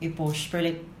i-push. Pero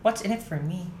like, what's in it for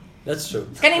me? That's true.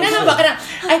 Kanina na ba kanang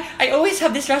I always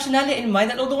have this rationale in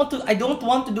mind that I don't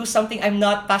want to do something I'm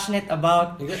not passionate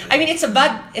about. I mean, it's a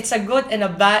good and a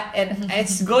bad, and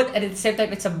it's good, and at the same time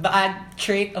it's a bad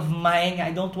trait of mine. I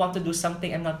don't want to do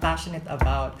something I'm not passionate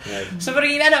about. Right. So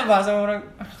parang na ba? So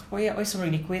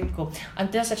parang ni quit ko.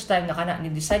 Until such time na kana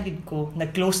ni decided ko,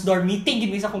 nag-close door meeting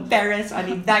gid mi sa akong parents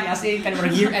ani day as in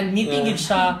kanang year-end meeting gid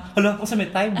siya. Hala, kung sa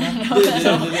may time na.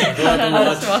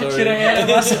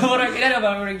 So parang ina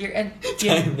ba year-end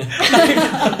time na.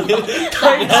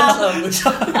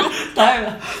 Time.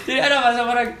 Di ano ba so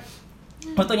parang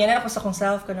motunyan na ako sa akong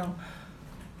self kanang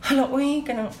hala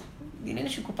kanang di na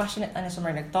siya ko passionate ana sa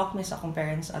mga nag-talk mi sa akong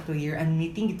parents at year-end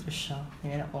meeting gito siya.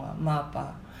 Yan ako nga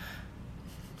mapa.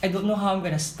 I don't know how I'm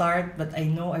gonna start, but I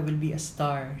know I will be a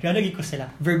star. Nalagi ko sila.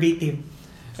 Verbatim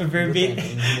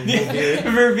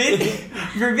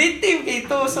kay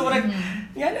to. So,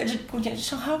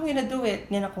 so how am I gonna do it?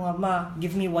 Yan ako nga, ma,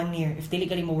 give me 1 year. If dili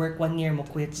mo work 1 year, mo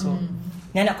quit. So,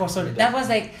 yan ako. So, that was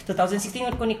like, 2016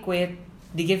 ko ni quit.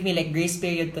 They give me like grace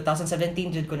period.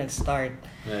 2017 jud ko nag-start.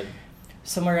 Right.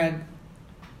 So, marag,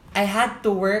 I had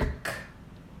to work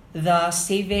the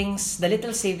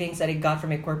little savings that I got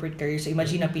from my corporate career. So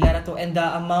imagine na pila na to, and the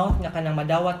amount nga kanang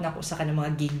madawat na ko sa kanang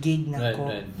mga gig na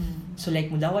ko. Right. So like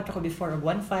madawat ako before of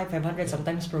 1,500, 500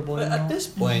 sometimes pro bono. But at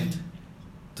this point,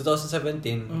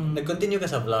 2017, nag-continue ka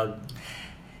sa vlog.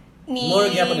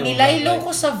 Nilaylo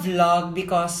ko sa vlog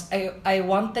because I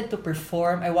wanted to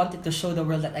perform. I wanted to show the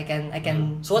world that I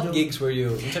can. So what gigs were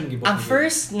you? Ang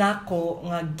first nako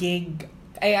nga gig,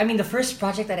 I mean the first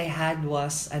project that I had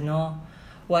was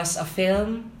a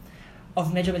film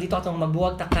of medyo malito atong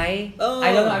magbuwag takay.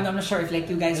 I don't know, I'm not sure if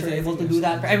like you guys were able to do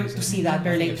that, or to see that,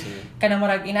 or like kanang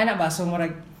murag inana ba, so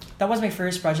murag that was my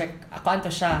first project. Ako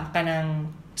anto siya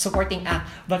kanang supporting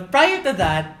act. But prior to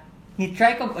that, ni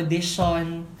try kog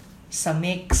audition sa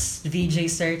Mix VJ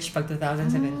Search pag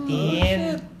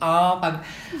 2017. Pag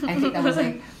I think that was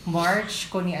like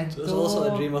March ko ni adto. It was also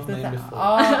a dream of mine before.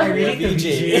 I really VJ.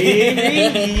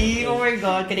 Really? Oh my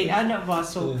god, kani ana ba,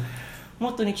 so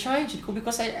mo to ni try ko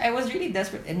because I was really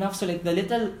desperate enough. So like the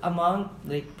little amount,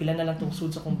 like pila na lang tong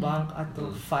sud sa kong bank ato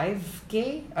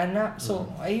 5K ana. So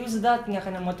I used that nga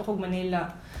kanang mo to kog Manila.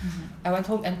 I went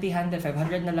home empty-handed,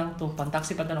 500 na lang to,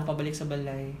 pang-taxi pa tanong pabalik sa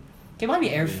balay. Kaya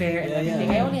mga airfare and everything.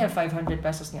 I only have 500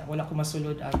 pesos nga. Wala ko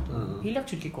masulod ato. Hilak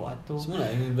chud ko ato. So muna,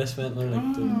 yung investment mo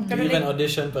like to even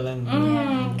audition pa lang.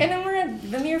 Kanang murag,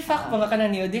 the mere fact mga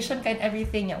kanang ni audition ka and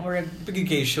everything nga murag. Pagig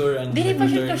kay sure and dili pa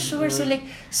siya ka sure. So like,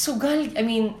 sugal, I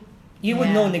mean, you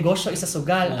would know negosyo is a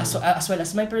sugal as well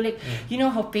as mine. Pero like, you know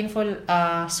how painful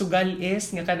sugal is?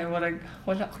 Nga kanang murag,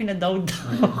 wala ko na-doubt.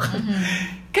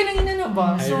 Kanang inano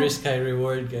ba? High risk, high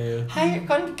reward kayo.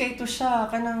 Kanang kay to siya,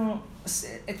 kanang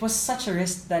it was such a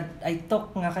risk that I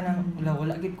took nga kanang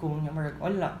wala gid ko nga marag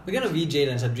wala. We're gonna VJ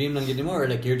lang sa dream lang gid mo, or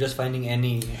like you're just finding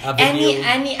any avenue.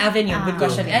 Any avenue, good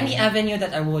question. Any avenue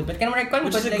that I would. But kanang marag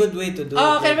which is a good way to do it.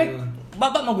 Kanang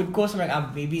baba magud ko sa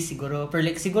marag maybe siguro, pero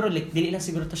like siguro like dili lang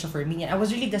siguro to siya for me. I was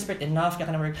really desperate enough nga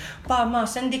kanang marag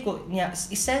send ko niya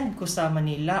i-send ko sa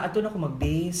Manila ato na ko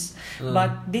mag-base.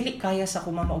 But dili kaya sa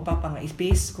ko mama o papa nga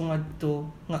i-base ko ngadto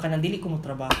nga kanang dili ko mo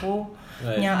trabaho.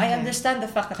 Right. Yeah, I understand the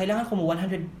fact na kailangan ko mo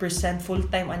 100%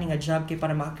 full-time ani nga job kay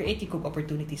para maka-create ko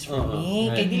opportunities for me.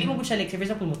 Right. Kay dili mo siya like for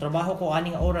example mo trabaho ko ani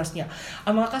nga oras niya.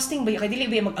 Ang mga casting ba kay dili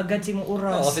ba mag-agad sa imong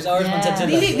oras. Office hours man sad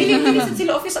sila. Dili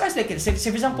sila office hours like for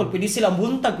example, pwede sila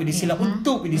buntag, pwede sila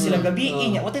udto, pwede sila gabi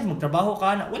niya. What if magtrabaho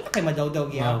ka na wala kay madawdaw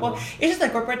gyapon. It's just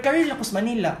like corporate career lang ko sa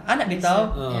Manila. Ana bitaw.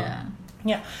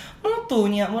 Yeah. Mo to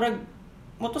niya murag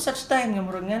mo to such time nga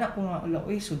murag nga ako nga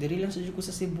so diri lang sa ko sa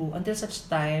Cebu until such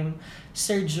time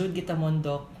Sir Jude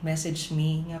Gitamondok message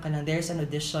me nga kanang there's an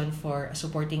audition for a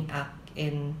supporting act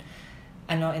in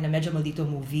a Medyo Maldito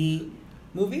movie.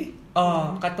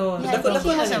 Kato. He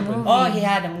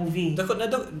had a movie. Dako na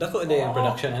yung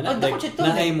production ana. Like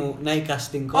nahay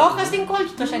casting call. Casting call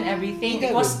to siya and everything.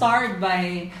 It was starred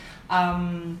by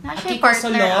Actually, Akiko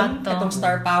partner Solon, itong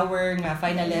Star Power nga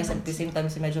finalist at the same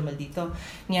time si Medyo Maldito.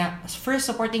 Nya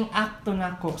first supporting act to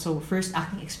nako. So first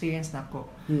acting experience nako.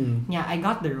 Nya I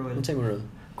got the role. What's your role?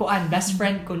 Kuan best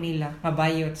friend ko nila,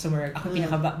 mabayot sumurag. Ako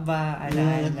pinakababa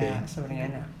ala. So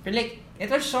nga na. But like it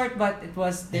was short, but it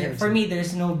was there for me.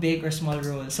 There's no big or small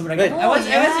role. So I was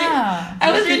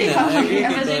really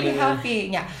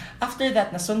happy. Yeah. After that,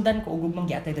 nasundan ko ugugmang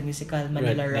giatay the musical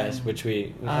Manila Run. Yes, which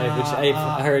I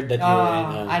heard that you were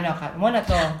in. Mo na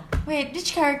to. Wait,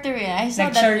 which character yun? I saw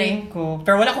that Nag-charing play. ko.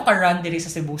 Pero wala ko ka-run diri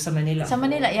sa Cebu, sa Manila. Sa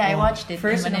Manila, yeah, I watched it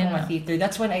First in na Manila. akong theater.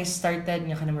 That's when I started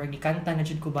nga kanang murag gikanta na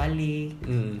jud ko bali.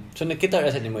 So nakita ra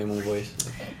sa nimo imong voice.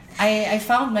 I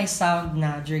found my sound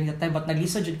na during that time, but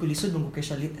naglisod jud ko lisod mo ko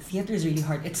siya. Theater is really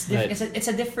hard. Right. It's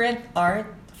a different art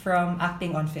from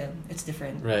acting on film. It's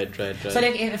different. Right. So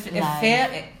like if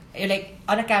like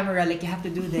on a camera, like you have to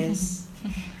do this.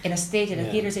 In a stage, in a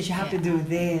theater stage, you have to do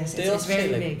this. It's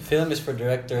very big. Film is for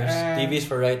directors, TV is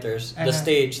for writers, the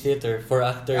stage, theater, for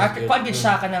actors. Pag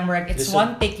siya ka ng work, it's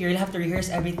one take, you'll have to rehearse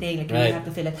everything, like you really have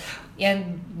to feel it.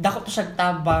 And dako to siya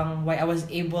tabang why I was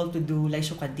able to do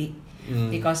Laisyo Kadi.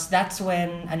 Because that's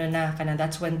when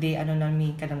that's when they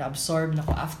me na absorb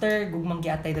nako after gugmang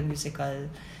giatay the musical.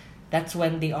 That's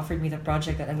when they offered me the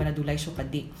project that I'm gonna do Laisyo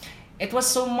Kadi. It was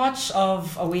so much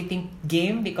of a waiting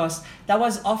game because that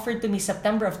was offered to me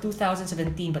September of 2017,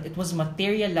 but it was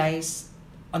materialized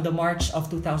on the March of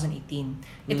 2018.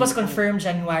 It was confirmed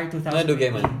January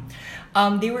 2018.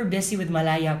 They were busy with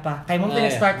Malaya pa. Kaya mong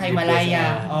start kay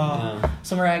Malaya.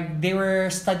 So they were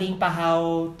studying pa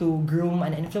how to groom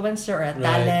an influencer or a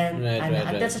talent.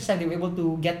 Until such time they were able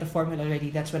to get the formula already.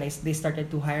 That's when they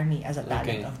started to hire me as a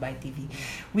talent of By TV.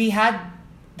 I had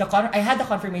the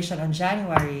confirmation on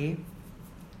January.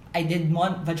 I did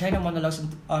Vagina Monologues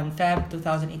on Feb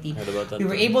 2018. We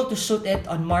were able to shoot it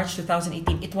on March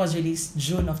 2018. It was released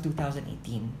June of 2018.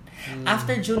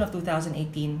 After June of 2018,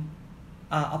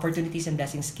 opportunities and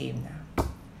blessings came na.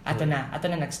 Ato na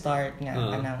nag-start nga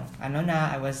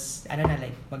I was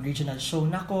like mag-regional show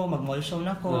na ko, mag-mall show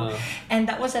na ko. And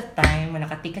that was a time when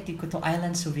nakatikat ko to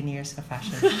Island Souvenirs ka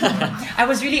fashion show. I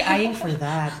was really eyeing for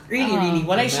that. Really.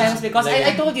 Walay chance because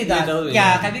I told you that.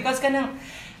 Because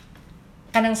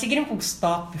kanang sige rin kong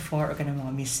stock before o kanang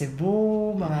mga Miss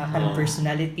Cebu, mga kanang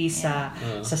personality sa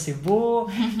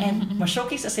Cebu, and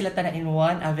ma-showcase sila tanan in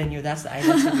one avenue. That's the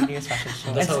Island Souvenirs fashion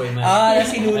show. That's how we met.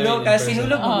 Sinulog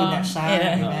mo na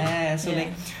siya. So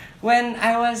like when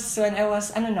I was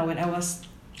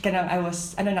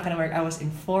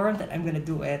informed that I'm gonna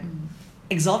do it.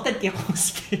 Exalted kaya akong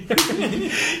scared.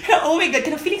 Oh my God,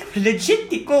 kanang feeling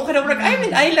legit ko. Kanang I'm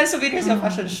in Island Souvenirs sa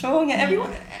fashion show.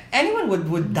 Anyone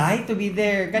would die to be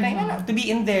there. To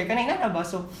be in there. Kanang ba?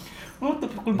 So,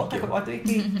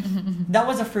 that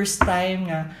was the first time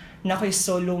na ako'y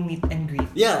solo meet and greet.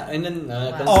 Yeah, and then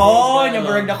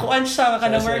naburag nakuan siya.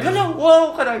 Kanang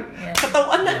wow,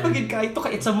 katawan na pagid ka.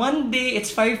 It's a Monday,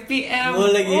 it's 5 p.m.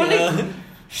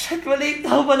 Shit, walay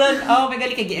tao pala.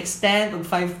 Magaling kay gi-extend og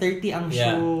 5:30 ang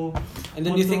show. And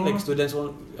then you think like students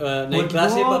won't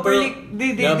klase pa pero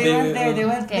they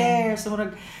went there. So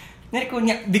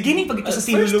beginning pag ito sa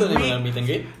Sinulog Week. Meet and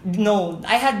greet? No,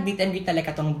 I had meet and greet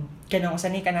talaga katong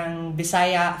kanang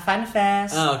Bisaya Fan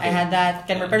Fest. I had that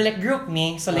pero like group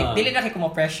me. So like dili na kay ko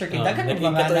mo pressure kay dagan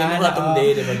mga katong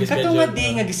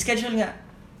day nga gi-schedule nga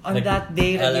on that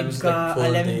day Alem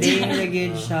day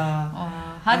lagi siya.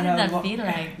 How did that feel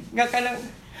like? Nga kanang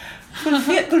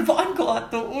kulbaan ko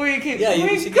ato. Uy, yeah, oh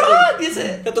my God! Yes,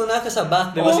 katong naka sa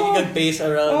back, diba? Sige kag pace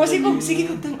around. Sige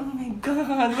kag oh my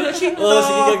God! Wala siya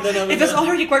sige kag na. It was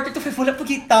already 4:45. Wala pa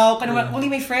kita. Kanang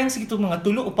only my friends, sige mga 3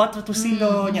 o 4 to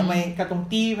sila. Nya may katong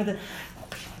team. Wala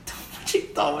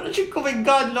siya, oh my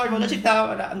God, Lord, wala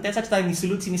siya. Until such time,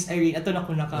 nisulod si Miss Irene, ato na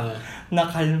ko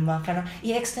nakalma ka na.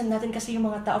 I-extend natin kasi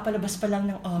yung mga tao palabas pa lang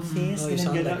ng office. So Miss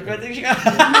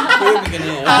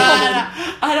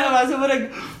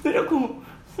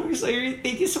Irene,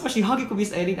 thank you so much. Hagi ko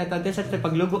Miss Irene at until such time,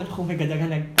 paglogo, ako may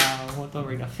gadagan nagtao.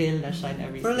 We're na-fill na siya and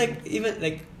everything. Or like, even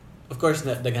like, of course,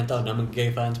 daghan tao naman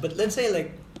gay fans, but let's say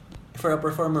like, for a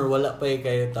performer, wala pa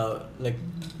kayo tao, like,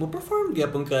 mo perform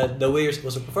gyapon ka the way you're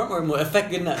supposed to perform or mo effect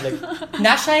yun na, like...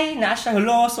 Nashay,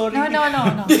 hello, sorry. No.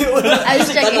 I'll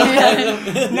check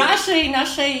it.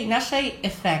 Nashay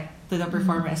effect to the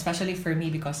performer, especially for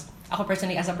me because ako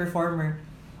personally as a performer,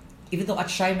 even though I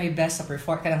try my best sa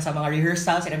kanang sa mga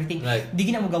rehearsals and everything, di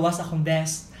gina mo gawas akong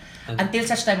best. Until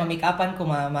such time, ma-make-upan ko,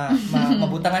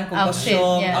 mabutangan ko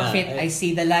costume, outfit, I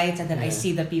see the lights, and then I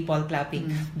see the people clapping.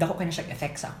 Dako ka na siya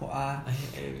effect sa ako.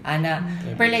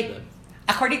 Pero like,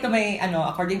 according to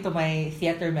my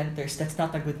theater mentors, that's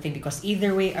not a good thing because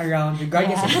either way around,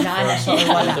 regardless if naana siya or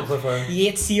wala,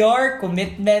 it's your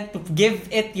commitment to give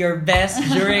it your best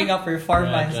during a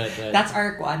performance. Right. That's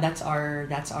our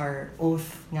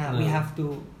oath nga. We have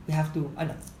to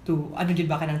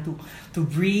to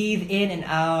breathe in and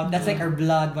out. That's like our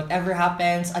blood. Whatever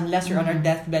happens, unless you're on our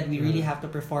deathbed, we really have to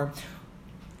perform.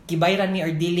 Kibayran mi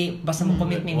or dili, basta mo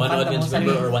commit mi. One audience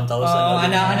member or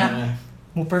 1,000.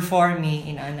 Mo perform me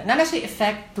in ana. Nana siya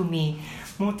effect to me.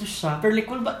 mo to siya. Pero like,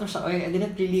 cool ba to siya?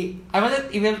 I wasn't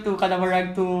able to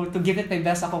kalamarag to give it my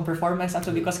best akong performance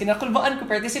actually because kinakulbaan ko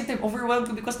pero at the same time overwhelmed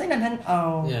ko because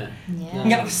nanananaw.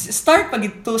 Nga, start pag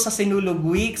ito sa Sinulog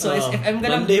week. So if I'm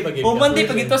gonna... Monday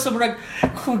pag ito. So marag,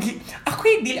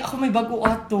 ako may bago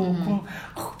ato. Kung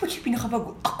ako pa siya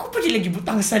pinakabago. Ako pa siya lagi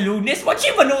butang sa Lunes. What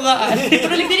siya manungaan?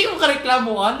 Pero like, hindi ko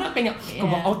kareklamo. Kanya,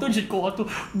 auto, dyan ko ato.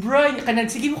 Brian, kanan,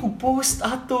 sige mo kong post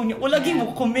ato. Wala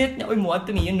mo commit. Uy mo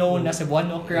ato ni, nasa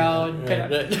Buano crowd.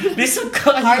 Lisod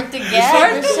ka. Hard to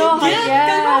get. So hard to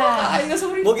get.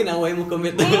 Mo ginaway mo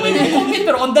commit.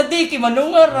 Pero on the day, kay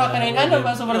manungar. Kanain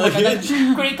ba? So parang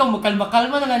kung ikaw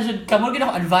magkalma-kalma na lang siya. Kamo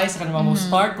gina ko advice ka naman mo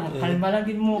start. Kung kalma lang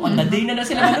din mo. On the day na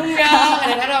sila manungar.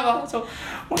 Kanain ba? So,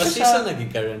 mas season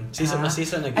naging Karen.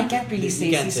 Season naging. I can't really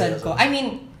say season ko. I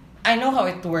mean, I know how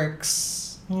it works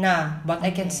but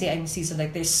I can say I'm seasoned.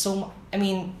 Like there's so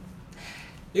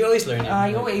you always learn.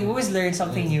 You always learn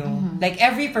something new. Like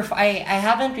I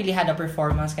haven't really had a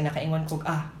performance kana kaingon ko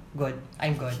good.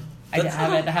 I'm good. I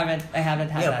haven't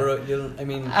had yeah, that. bro.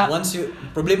 Once you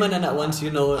problema na once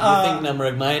you know you think na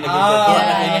maragmay like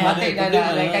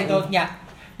I don't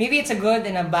maybe it's a good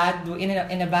and a bad in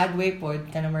a bad way pod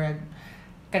kana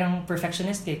kanang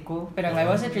perfectionistic ko pero I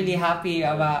wasn't really happy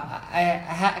about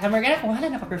kamar kung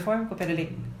hala naka-perform ko pero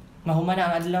like mahuma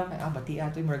na ang adlaw bati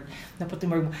ato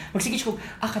naputi magsigit ko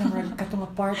kanang katong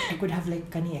part I could have like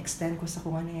kani extend ko sa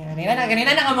kung ano yan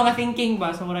kanina na ang mga thinking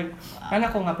ba so murag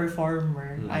ko nga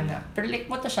performer pero like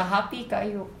mo to siya happy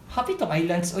tong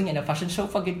islands na fashion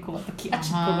show pagid ko kiatch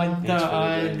ko man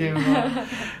ta diba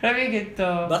very good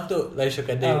to back to Laisha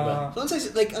Kadeh ba so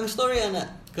like ang story ana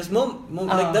because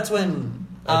like that's when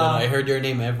I don't know I heard your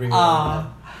name everywhere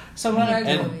so marag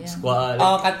squad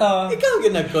kato ikaw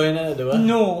ginagkoy na diba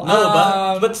no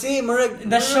but see marag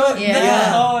the show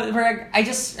marag I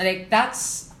just like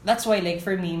that's why like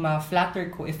for me ma-flatter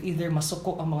ko if either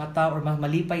masuko ang mga tao or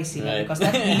malipay sila because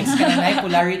that means kanang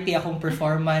popularity akong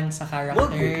performance sa character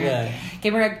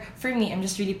kay marag for me I'm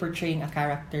just really portraying a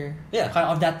character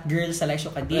of that girl sa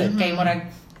Laisha Kadeh kay marag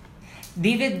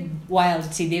David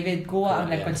Kuwa ang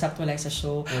nag-conceptualize sa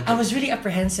show. I was really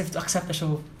apprehensive to accept the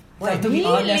show. Why? To be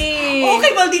honest. Really?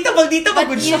 Okay, maldita, but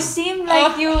you seem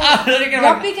like you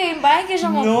grabe kayo ba? Kaya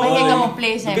siya mo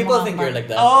play sa people think you're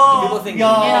like that. People think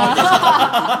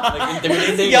like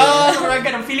intimidating. Marag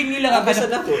ka ng feeling nila nga.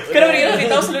 Pero rin,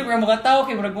 itaw sila yung mga tao,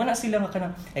 kaya marag wala sila nga ka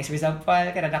ng, like, for example,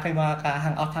 kaya na kayo mga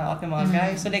hang out ng mga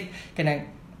guys. So like, kaya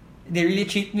they really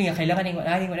treat me. Kailangan ningon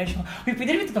siya. Uy,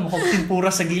 pwede rin ito makapagtimpura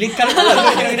sa gilid. Kala ko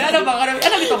lang.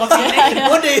 Ano ito ka-feeling?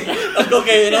 Pwede. Ako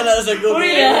kayo na sa go.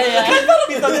 Uy, parang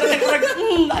ito.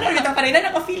 Ano ito kanina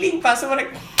naka-feeling pa. So, ano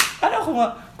ako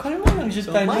nga, kalma lang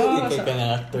siya tayo. So, may ka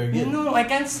na actor yun. No, I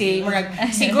can't say.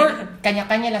 Siguro,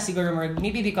 kanya-kanya lang siguro.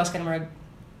 Maybe because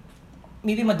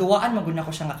maybe maduwaan maguna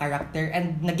ko siya nga character.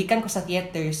 And nagikan ko sa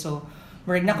theater. So,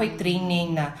 na ko'y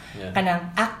training na kanang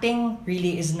acting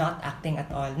really is not acting at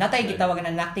all. Natay gitawagan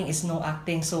na acting is no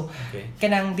acting. So,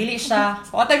 kanang dili siya.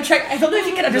 What I'm trying, I don't know if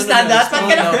you can understand that. But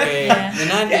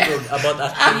about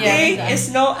acting. Acting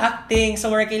is no acting. So,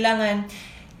 kailangan,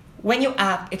 when you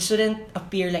act, it shouldn't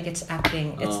appear like it's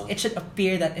acting. It should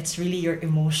appear that it's really your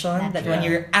emotion. That when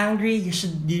you're angry, you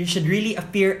should really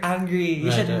appear angry. You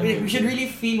should really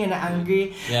feel na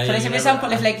angry. So like for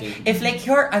example, if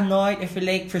you're annoyed, if you're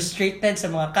like frustrated sa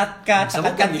mga kat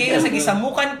kayo sa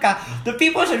gisamukan ka, the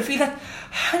people should feel that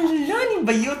hala ni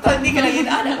bayutan hindi ka lang yun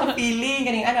ka feeling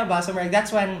kaning ba. So that's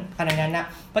when kanang na.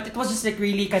 But it was just like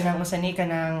really kanang usani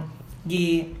kanang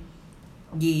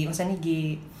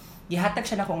gihatag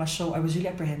siya na ko nga show. I was really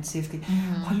apprehensive.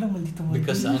 Hala, maldito mo.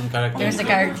 Because ang character. There's a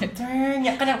character.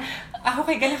 Nya kanang ako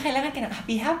kay kailangan ka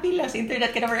happy lang sa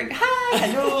internet ka na marag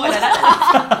hello.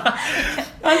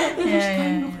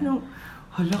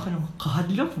 Hala ka nang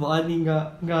kahadlok ba ani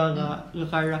nga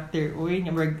character. Uy,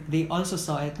 nya marag they also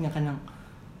saw it nga kanang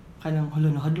hala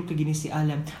nahadlok kay gini si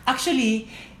Alem.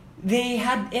 Actually, they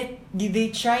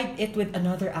tried it with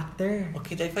another actor.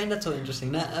 Okay, I find that so interesting.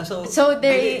 So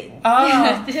they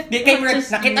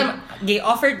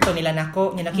offered to nila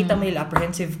nako, nakita mo nila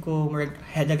apprehensive ko,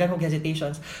 hadagan ko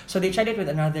hesitations. So they tried it with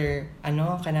another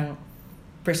kanang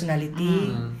personality.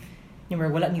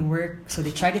 Wala ni work. So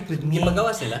they tried it with me.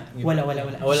 Gipagawas nila? Wala.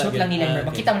 Shoot lang nila.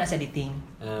 Makita mo na sa editing.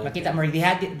 Makita mo,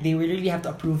 they will really have to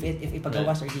approve it if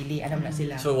ipagawas or dili. Alam na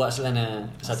sila. So wala sila na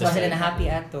satisfied? Wala sila na happy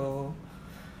ato.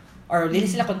 Or hindi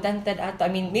sila contented ato. I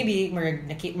mean, maybe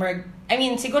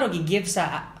siguro gi-give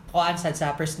sa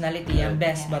sa personality ang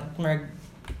best, but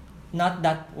not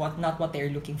what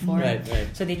they're looking for. Right.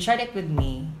 So they tried it with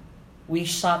me. We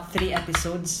shot 3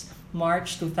 episodes.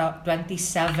 March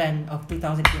 27 of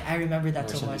 2018. I remember that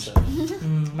so much.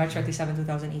 March 27,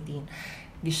 2018.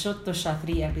 Gishoot to siya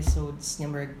 3 episodes niya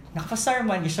merg nakapasar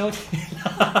man gishoot nila.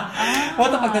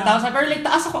 What pagkatapos pero like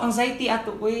taas ako anxiety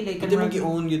ato like hindi mo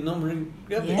gi-own yun no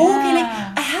okay like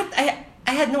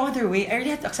I had no other way. I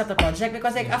really had to accept the project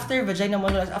because like after Vagina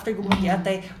Monologues, after Gumagi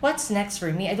Atay, what's next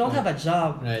for me? I don't have a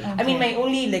job. Right. I mean, my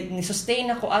only like ni-sustain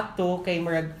ako ato kay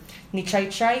murag ni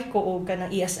try ko og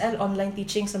kanang ESL online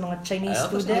teaching sa mga Chinese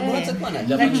students.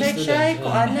 Try ko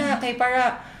ana kay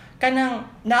para kanang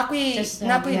na ako'y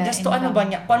just to ano ba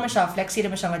niya kuan man siya flexi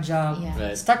man siya nga job.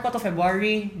 Right. Start ko to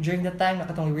February during the time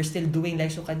nakatong we were still doing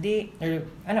like so kadi or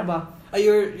ano ba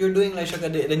you're doing like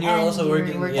Shakade, then you're also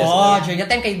working. Yes. During that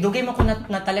time kay dugay mo ko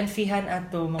na talent feehan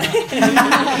ato mga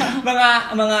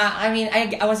mga I mean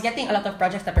I was getting a lot of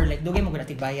projects that were like dugay mo gud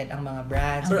bayad ang mga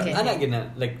brands. Okay. Ana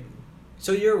gina like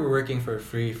so you're working for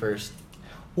free first.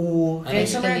 Okay,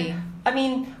 so I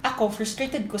mean, ako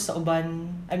frustrated ko sa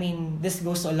uban. I mean, this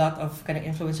goes to a lot of kind of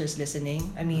influencers listening.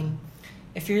 I mean,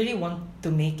 if you really want to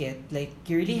make it, like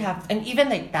you really have, and even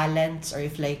like talents or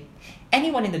if like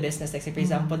anyone in the business, like say for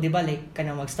example, di ba like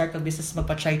kanang mag-start ng business,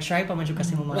 magpa-try pa man jud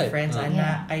kasi mo mga friends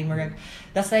ana kay marag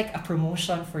that's like a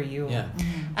promotion for you. Yeah.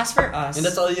 As for us, and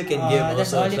that's all you can give.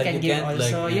 That's all you like, can give.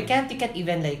 Also, like, you can't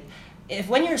even like. If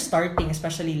when you're starting,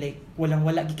 especially like wala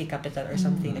giki capital or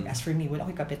something, like as for me, wala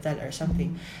ko capital or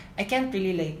something, I can't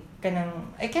really like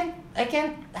I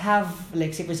can't have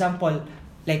like say for example,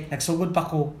 like nagsugod pa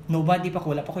ko, nobody pa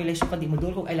ko, wala pa ko relation pa di mo dul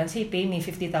ko ilan say pay me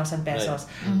 50,000 pesos.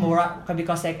 More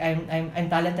because like I'm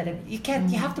talented and you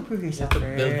have to prove yourself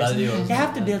first. You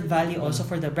have to build value also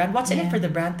for the brand. What's in it for the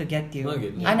brand to get you?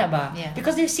 Ana ba?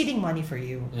 Because they're seeding money for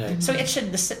you. So it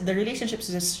should the relationships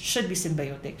should be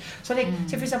symbiotic. So like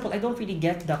say for example, I don't really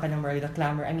get the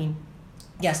clamor. I mean,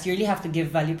 yes, you really have to give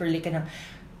value per like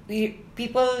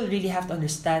people really have to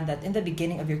understand that in the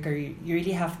beginning of your career, you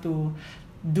really have to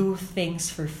do things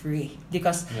for free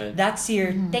because that's your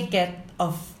ticket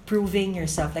of proving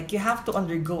yourself. Like you have to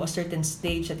undergo a certain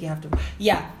stage that you have to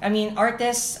I mean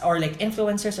artists or like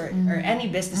influencers or any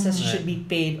businesses should be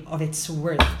paid of its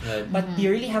worth, but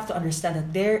you really have to understand that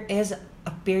there is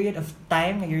a period of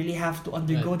time that you really have to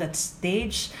undergo that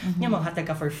stage nga maghatag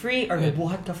ka for free or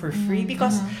mabuhat ka for free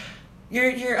because you're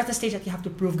at the stage that you have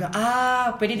to prove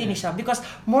pwede din siya because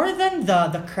more than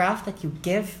the craft that you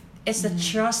give, it's the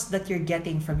trust that you're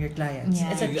getting from your clients.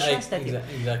 It's a trust that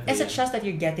it's a trust that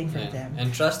you're getting from them.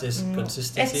 And trust is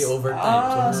consistency over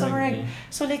time.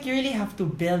 So like you really have to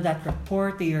build that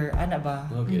rapport to your ano ba.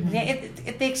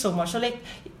 It takes so much. So like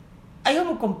ayaw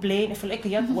mo complain if like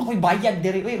kaya ako'y bayad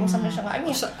diri unsa man siya nga. I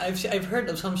mean I've heard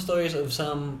of some stories of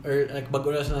some or like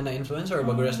baguras lang na influencer or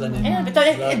baguras lang na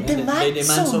it demands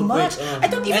so much. I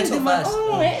don't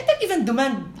even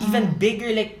demand even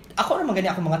bigger like ako naman gani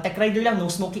ako mga tech rider lang,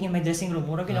 no smoking in my dressing room.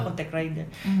 Mura gina akong tech rider.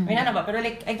 May na ba? Pero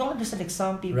like, I don't understand like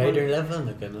some people. Rider level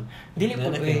na ka, no? Dili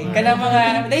po eh. Kana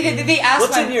mga, they ask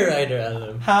what's in your rider,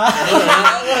 Alem?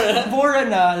 Mura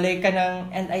na, like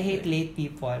kanang, and I hate late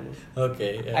people.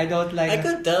 Okay. I don't like. I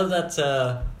could tell that's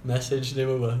a message, di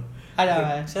ba ba? Ano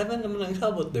ba? 7 naman ang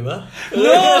sabot, di ba?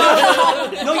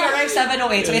 No, you're right,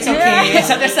 7:08, so it's okay. It's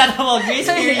understandable.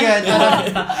 Grace period.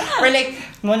 Or like,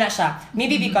 muna siya.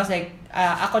 Maybe because like,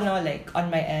 ako no, like,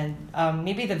 on my end,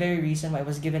 maybe the very reason why I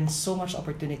was given so much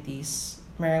opportunities,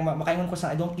 makaingon ko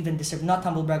sa I don't even deserve, not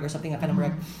humble brag or something,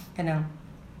 kanang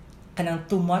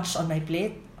too much on my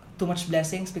plate, too much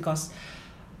blessings, because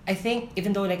I think,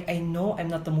 even though like I know I'm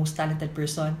not the most talented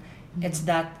person, it's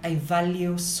that I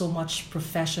value so much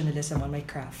professionalism on my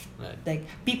craft. Like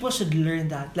people should learn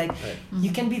that. Like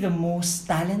you can be the most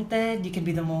talented, you can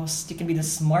be the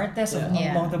smartest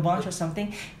among the bunch or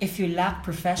something. If you lack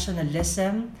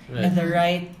professionalism and the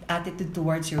right attitude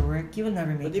towards your work, you will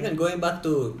never make it. But even going back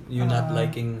to you not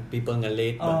liking people nga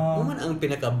late, mo man ang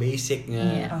pinaka-basic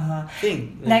nga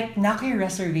thing. Like naki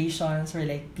reservations or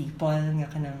like people nga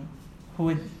kanang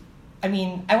who would, I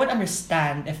mean, I would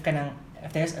understand if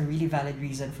there's a really valid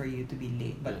reason for you to be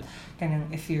late, but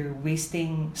if you're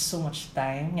wasting so much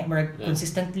time,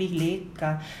 consistently late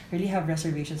ka, really have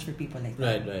reservations for people like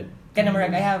that. Right.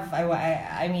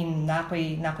 I mean,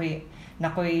 nakoy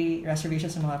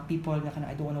reservations sa mga people na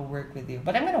I don't want to work with you,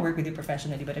 but I'm gonna work with you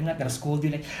professionally, but I'm not gonna scold you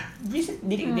like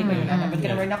dili ko yun na, but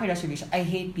nakoy reservation. I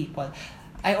hate people.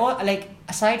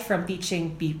 Aside from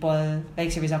teaching people,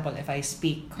 like for example, if I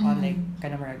speak on like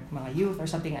mga youth or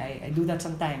something, I do that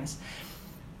sometimes.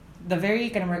 The very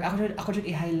ako should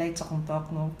i-highlight sa kong talk,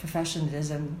 no,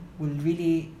 professionalism will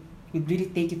really would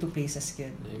really take you to places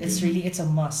good. It's a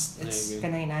must. It's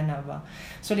kanang inana ba.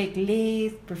 So like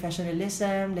late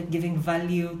professionalism, like giving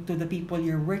value to the people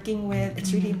you're working with,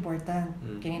 it's really important.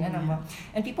 Kanang inana ba.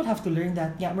 And people have to learn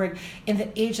that. Yeah, we're in the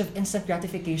age of instant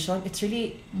gratification. It's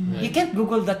really you can't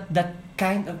Google that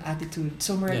kind of attitude.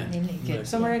 So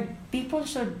people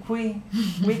should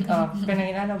wake up.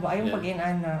 Kanang inana ba ayong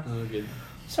pag-inana.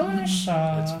 So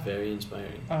that's very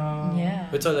inspiring.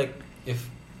 But so like if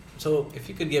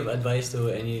you could give advice to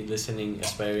any listening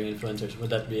aspiring influencers,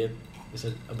 would that be it? Is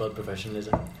it about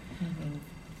professionalism?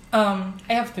 I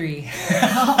have 3. I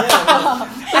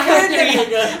have 3.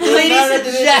 Ladies and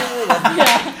gentlemen.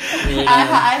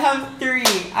 I have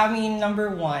 3. I mean,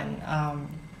 number 1,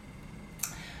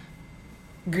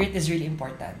 grit is really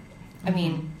important. I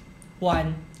mean,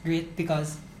 1, grit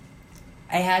because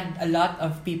I had a lot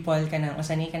of people kanang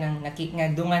nga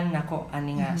dungan nako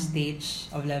ani nga stage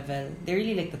of level. They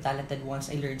really like the talented ones.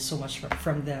 I learned so much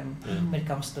from them when it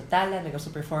comes to talent, when it comes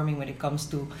to performing, when it comes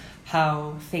to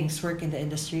how things work in the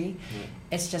industry.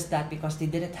 It's just that because they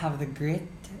didn't have the grit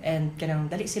and kanang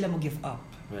dali sila mo give up.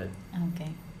 Right.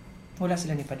 Okay. Wala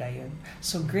sila ni padayon.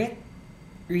 So grit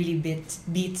really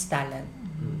beats talent.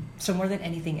 So more than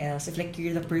anything else, if like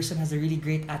you're the person who has a really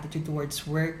great attitude towards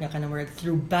work, nga kanang work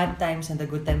through bad times and the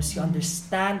good times, you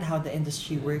understand how the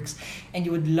industry works, and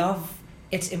you would love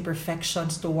its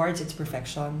imperfections towards its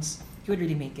perfections, you would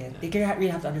really make it. You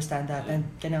really have to understand that, and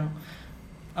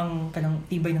ang kanang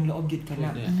tibay ng loob gid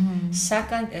kana.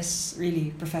 Second is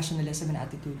really professionalism and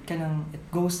attitude. Kanang it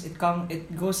goes.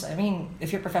 I mean,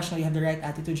 if you're professional, you have the right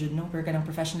attitude, you know. Pero kanang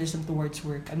professionalism towards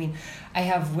work. I mean, I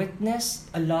have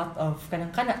witnessed a lot of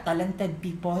kanang talented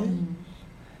people,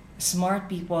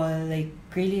 smart people, like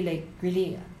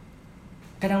really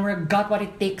kanang got what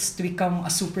it takes to become a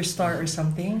superstar or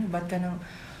something, but kanang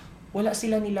wala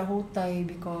sila nilahutay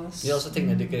because you also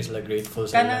think that they sila grateful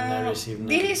sa na receive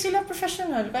na dili sila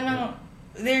professional kanang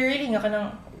they're really nga kanang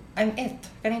I'm it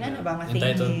kanang ana ba nga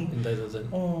thinking entitled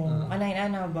kanang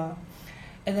ana ba.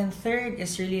 And then third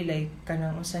is really like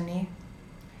kanang usa ni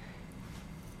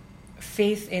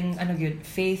faith in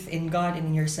God and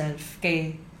in yourself.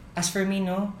 Kay as for me,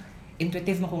 no,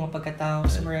 intuitive mo ko nga pagkatao.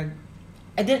 So I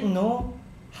didn't know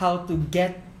how to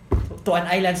get to an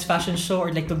island's fashion show,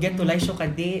 or like to get to Laisho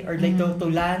Kade, or like to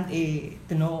land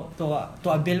to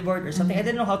a billboard or something. I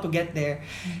didn't know how to get there.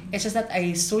 It's just that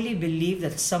I solely believe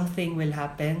that something will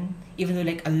happen, even though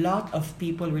like a lot of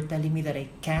people were telling me that I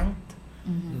can't.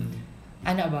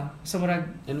 Ana ba? So murag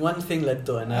and one thing led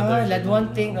to another.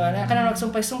 One thing. Kanang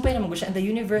nagsumpay-sumpay na mo siya, and the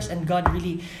universe and God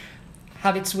really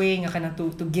have its way nga kanang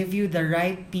to give you the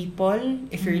right people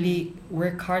if you really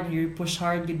work hard and you push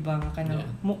hard gid ba nga kanang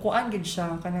mukuan gid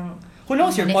siya kanang who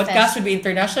knows, your podcast would be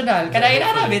international. Kanang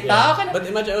ina bitaw kanang. But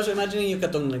I was imagining you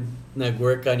katong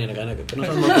nag-work ka niya if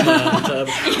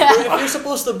you're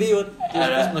supposed to be what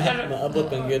maabot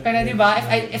kang good. Kanang diba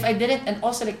if I didn't, and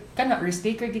also like kana risk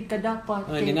taker gid ka dapat.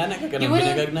 Ginana ka kanang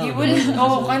binagagnaw. You wouldn't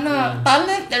kana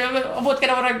talent abot ka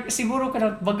na siguro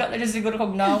kana baga na siguro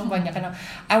kog naong kanya kana.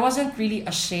 I wasn't really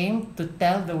ashamed to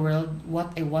tell the world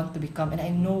what I want to become, and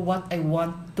I know what I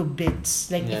want to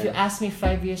bits. Like if you ask me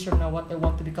 5 years from now what I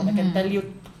want to become, I can tell you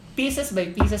pieces by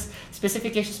pieces,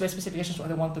 specifications by specifications what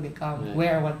I want to become,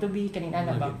 where I want to be,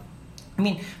 kanina ba. I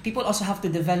mean, people also have to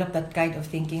develop that kind of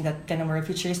thinking, that kind of more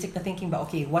futuristic na thinking ba,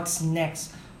 okay, what's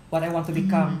next? What I want to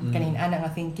become, kanina nga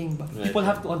thinking ba. People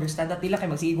have to understand that nila kay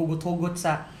magsigugot-hugot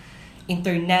sa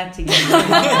internet.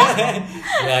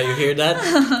 Yeah, you hear that?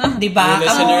 Diba?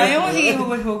 Kamo, yung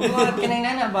magsigugot-hugot,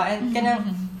 kanina ba? And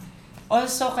kanang,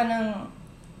 also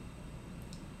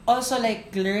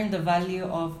like learn the value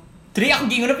of ako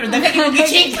ginguno pero daghan gyud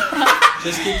giching.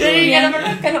 Just keep going.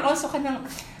 Kanang also kanang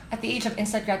at the age of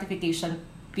instant gratification,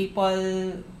 people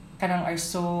are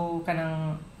so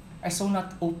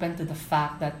not open to the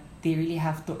fact that they really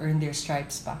have to earn their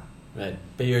stripes pa. Right.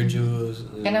 Pay your dues.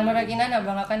 Kanang marag inana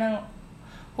ba nga kanang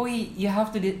you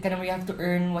have to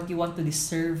earn what you want to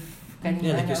deserve.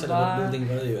 Kanang like you said about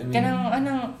building value. I mean,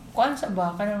 kanang kuan sa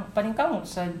ba kanang paningkamot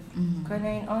sa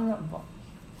kanang ano ba.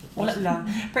 Wala lang.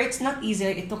 But it's not easy.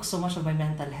 It took so much of my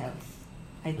mental health,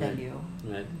 I tell you.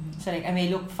 Right. So like I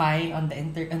may look fine on the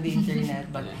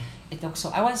internet, but it took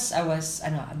so I was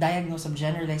diagnosed of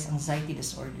generalized anxiety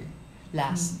disorder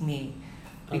last May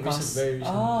because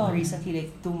recently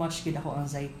like too much gid ako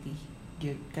anxiety.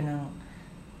 Gid kanang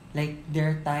like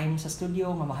there are times sa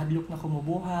studio mamahadlok na ko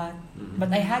mubuhat, but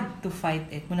I had to fight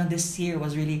it. Munang this year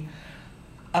was really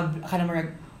kanang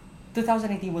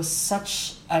 2018 was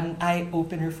such an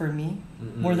eye-opener for me,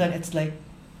 more of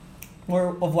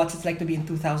what it's like to be in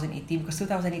 2018, because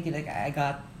 2018 like I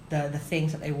got the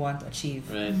things that I want to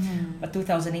achieve. Right. But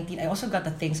 2018, I also got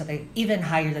the things that I even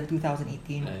higher than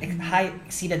 2018. Right.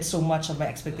 Exceeded so much of my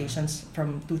expectations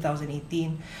from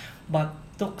 2018, but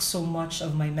took so much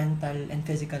of my mental and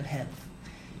physical health.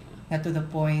 Na to the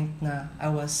point na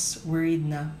I was worried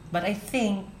na. But I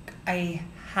think I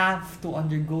have to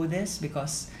undergo this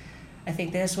because I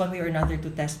think there's one way or another to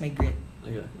test my grit.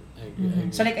 I agree.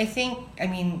 So like I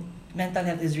mean mental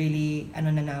health is really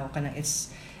ano na now kana it's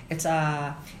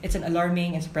an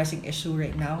alarming and pressing issue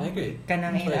right now. I agree.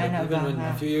 Kanang Even when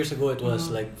a few years ago it was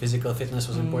like physical fitness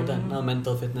was important. Now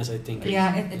mental fitness I think.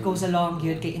 Yeah, it goes along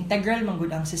yun kay integral man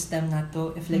gud ang system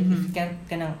nato if like if you can't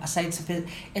kanang aside sa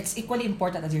it's equally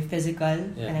important as your physical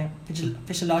kanang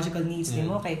physiological needs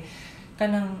nimo kay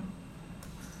kanang.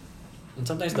 And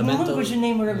sometimes the mental...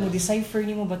 mo decipher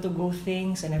nimo ba to go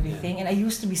things and everything. And I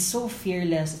used to be so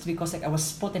fearless. It's because like I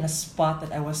was put in a spot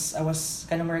that I was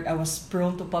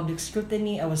prone to public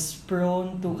scrutiny. I was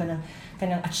prone to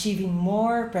kanang achieving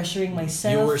more, pressuring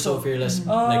myself. You were so fearless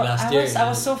like last year. I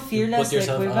was so fearless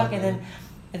like way back and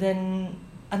then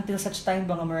until such time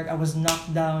bang I was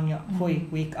knocked down. Hoy,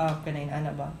 wake up kanang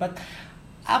ana ba. But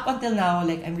up until now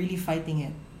like I'm really fighting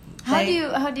it. How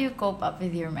do you cope up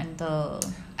with your mental?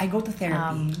 I go to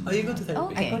therapy. You go to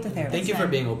therapy? Okay. I go to therapy. Thank you for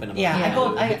being open about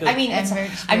it.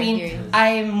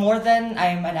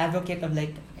 I'm an advocate of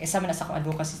like isa man sa akong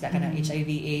advocacy sa kanang HIV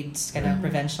AIDS kanang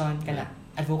prevention kanang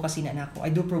advocacy na nako.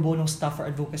 I do pro bono stuff for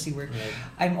advocacy work. Right.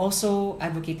 I'm also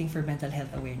advocating for mental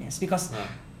health awareness because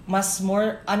mas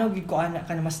more gid ko ana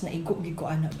kana mas naigo gid ko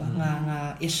ana ba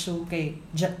nga issue kay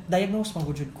diagnose man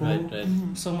gud ko. Right.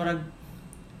 So murag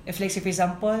if like say for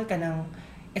example kanang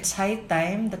it's high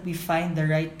time that we find the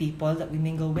right people that we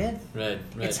mingle with. Right.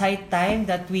 It's high time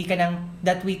that we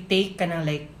take kanang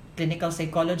like clinical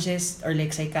psychologist or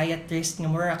like psychiatrist nga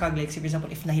mura kag like say for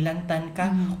example if nahilantan ka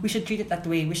we should treat it that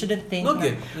way. We shouldn't think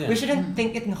we shouldn't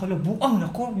think it nga buang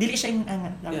nako dili siya yung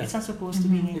it's not supposed to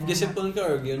be if discipline ka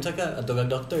or gyud sa ka atog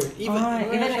doctor even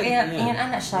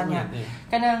ana siya niya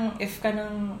kanang if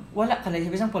kanang wala ka like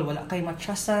for example wala kay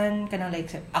matrusan kanang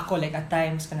like ako like at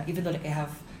times kanang even though like I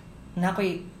have na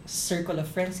ako'y circle of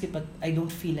friends but I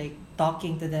don't feel like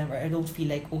talking to them or I don't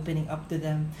feel like opening up to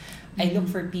them. I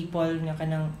look for people nga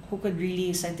kanang who could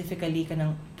really scientifically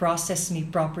kanang process me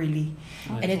properly.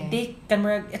 And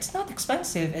it's not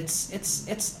expensive.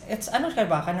 It's ano ka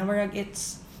ba kanang marag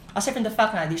it's aside from the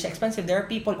fact na di siya expensive, there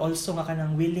are people also nga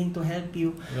kanang willing to help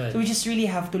you. So we just really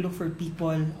have to look for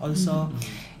people also.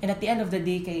 And at the end of the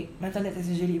day kay mental health is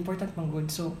really important man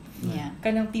good. So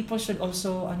kanang people should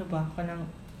also kanang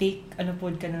take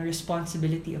kanang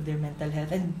responsibility of their mental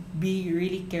health and be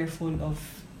really careful of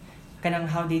kanang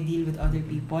how they deal with other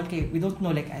people. Okay, we don't know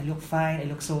like I look fine, I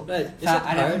look so right. Is it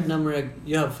hard na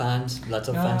you have fans, lots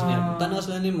of fans niya. Tanaw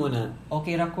sila nimo na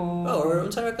okay ra ko. Or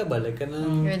unsa ra ka ba like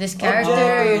kanang you're this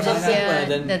character, you're just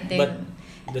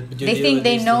they think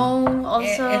they know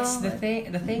also. It's the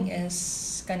thing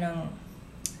is kanang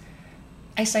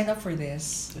I signed up for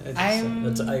this. I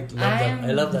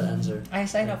love that answer. I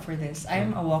signed up for this.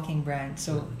 I'm a walking brand.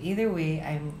 So either way,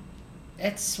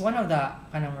 it's one of the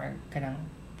kanang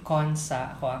cons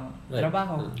sa ako ang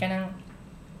trabaho. Kanang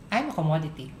I'm a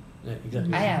commodity. Yeah,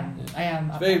 exactly. I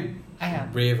am. It's very I am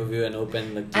brave of you and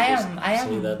open like to I am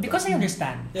say that, because I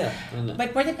understand. Yeah.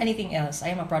 But more than anything else,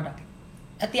 I am a product.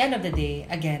 At the end of the day,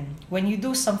 again, when you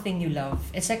do something you love,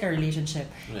 it's like a relationship.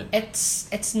 Right.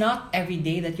 It's not every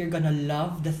day that you're gonna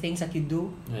love the things that you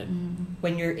do. Right.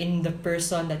 When you're in the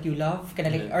person that you love,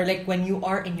 or like when you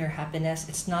are in your happiness,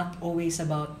 it's not always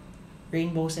about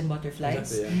rainbows and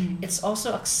butterflies. Exactly, It's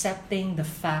also accepting the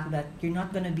fact that you're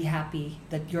not gonna be happy,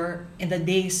 that you're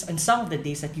in some of the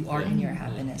days that you are in your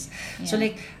happiness. So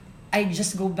like, I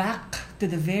just go back to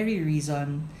the very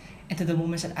reason and to the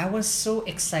moments that I was so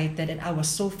excited and I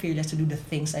was so fearless to do the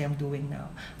things I am doing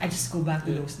now. I just go back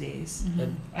to those days.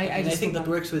 I think that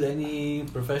works with any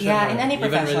profession. Yeah, in any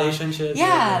profession. Even relationships.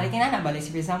 Yeah, like inana ba, like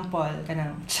for example,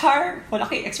 kanang char, wala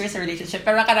kayo experience sa relationship,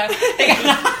 pero kanang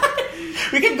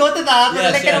we can go to that.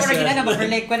 But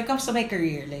like when it comes to my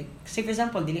career, like say for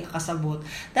example, dili ka kasabot.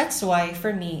 That's why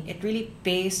for me, it really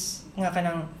pays nga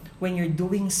kanang when you're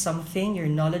doing something, you're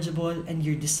knowledgeable and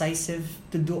you're decisive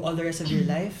to do all the rest of your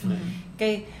life.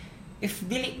 Kay if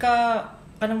dili ka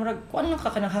kanang murag kuan lang ka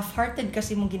kanang half-hearted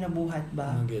kasi mong ginabuhat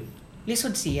ba.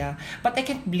 Lisod siya. But I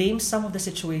can't blame some of the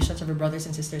situations of our brothers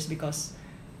and sisters because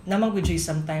namang good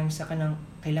sometimes sa kanang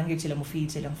kailangan sila mo feed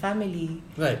silang family.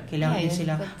 Right. Kailangan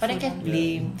sila. But I can't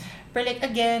blame. But like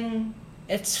again,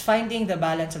 it's finding the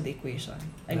balance of the equation.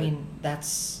 I mean,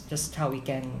 that's just how we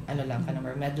can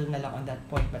medal na lang on that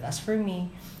point. But as for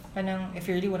me, kanang if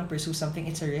you really want to pursue something,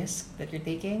 it's a risk that you're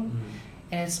taking.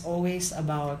 And it's always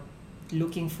about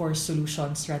looking for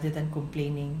solutions rather than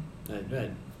complaining.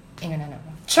 Right. Inga na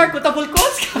ba? Shark, utapul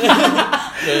quotes ka!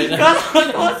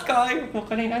 Quotes ka! Ay, po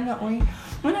ka na na, oy.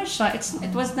 Muna siya,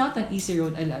 it was not an easy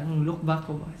road. Alam, look back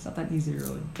ko ba? It's not an easy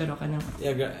road. Pero kanang...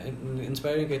 Yeah,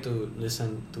 inspiring kayo to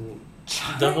listen to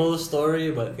the whole story,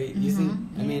 but you think,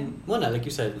 I mean, muna, like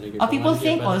you said, like people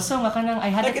think also nga kanang I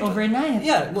had like it overnight.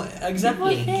 Yeah,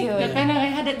 exactly. People think that kanang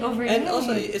I had it overnight. And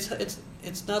also,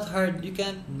 it's not hard. You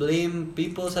can't blame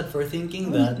people for thinking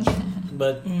that,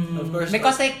 but of course,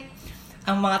 because like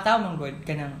ang mga tao man good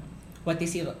kanang what they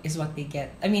see is what they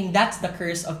get. I mean, that's the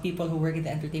curse of people who work in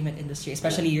the entertainment industry,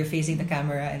 especially you're facing the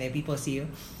camera and then people see you.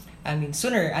 I mean,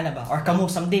 sooner, or kamo,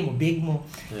 someday mo, big mo.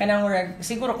 Kanang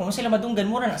siguro kung sila madunggan,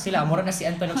 mura na sila. Mura na si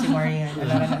Anton o si Marian.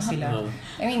 Alara na sila.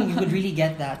 I mean, you would really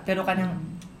get that. Pero kanang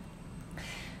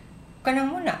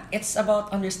muna, it's about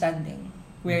understanding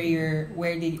why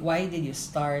did you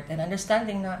start, and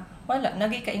understanding na, wala,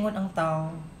 nagikaingon ang tao.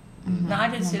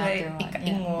 Naadyan sila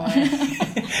ikaingon.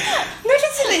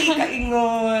 Naadyan sila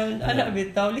ikaingon. Ano,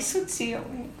 bitaw, lisod siya.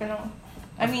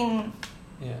 I mean,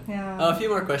 yeah. A few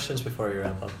more questions before you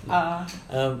wrap up.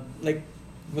 Like,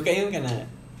 makayon ka na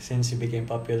since you became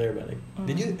popular, but like,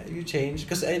 did you change?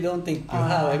 Because I don't think you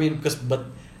have. I mean, but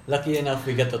lucky enough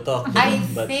we get to talk.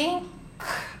 Think.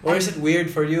 Or is it weird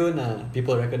for you na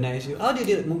people recognize you? How did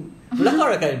you?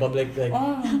 Wala ka in public like.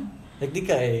 Like di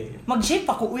ka mag-jeep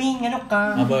ako, uwing, ano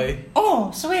ka? Aboy? Oh,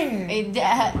 swear.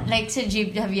 Like sa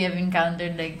jeep, have you ever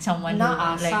encountered like someone who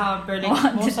like... Pero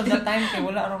like most of the time, kaya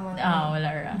wala raman.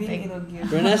 Wala raman.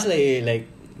 Pero nasa like,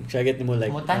 siyagat mo like,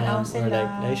 mutanaw sila. Or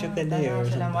like, naisyo ka na or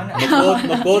something. Sila.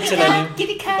 Mag-quote sila niyo.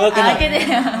 Kitty cat.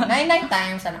 Nine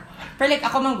times, ano. Pero like,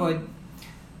 ako man good,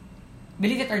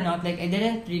 believe it or not, like, I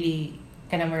didn't really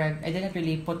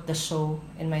put the show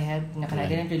in my head. I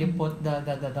didn't really put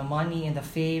the money and the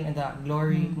fame and the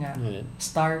glory na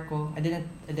star ko. I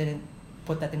didn't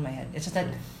put that in my head. It's just that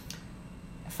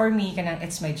for me,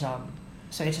 it's my job.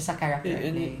 So it's just a character.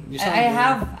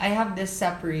 I have this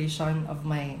separation of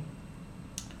my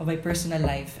personal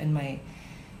life and my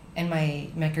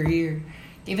career.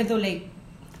 Even though like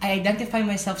I identify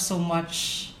myself so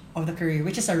much of the career,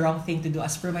 which is a wrong thing to do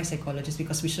as per my psychologist,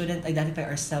 because we shouldn't identify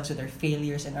ourselves with our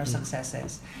failures and our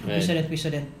successes. Right. We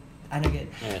shouldn't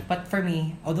But for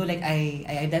me, although like I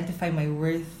identify my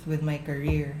worth with my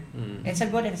career, it's a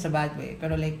good and it's a bad way.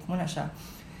 Pero like muna siya.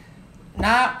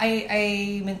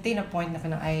 I maintain a point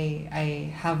na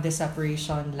I have this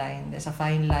separation line. There's a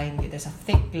fine line, there's a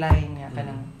thick line na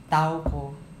kanang tao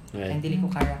ko and dili ko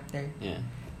character. Yeah.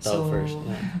 So first.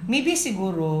 Maybe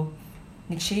siguro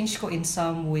nag-change ko in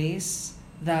some ways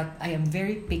that I am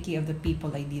very picky of the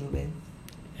people I deal with.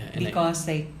 Because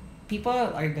like people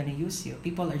are gonna use you.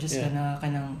 People are just gonna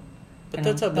But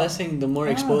that's a blessing. The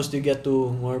more exposed you get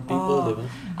to more people, diba?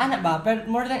 Ano ba? But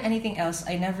more than anything else,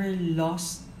 I never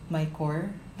lost my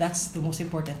core. That's the most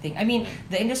important thing. I mean,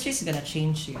 the industry is gonna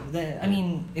change you. I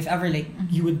mean, if ever like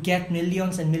you would get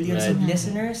millions and millions of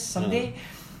listeners someday,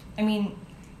 I mean,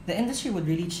 the industry would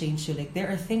really change you. Like there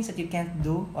are things that you can't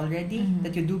do already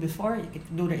that you do before. You can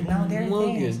do right now. There are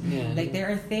things like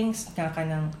there are things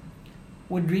na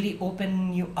would really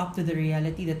open you up to the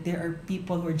reality that there are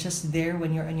people who are just there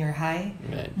when you're on your high,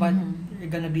 but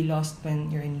you're gonna be lost when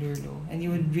you're in your low. And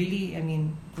you would really,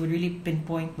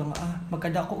 pinpoint mga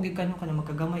magkadako gyud kanu kana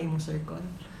magkagamay imong circle.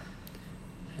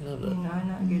 I love that.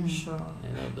 Good siya.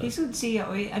 I love that. Isud siya,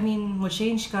 I mean, mo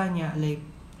change ka niya like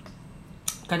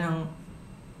kanang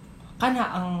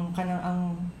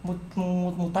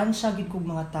mutansya gid kog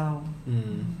mga tao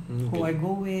who I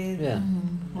go with.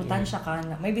 Mutansya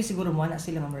kana. Maybe siguro mo na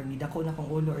sila nga marami dako na kong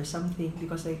ulo or something,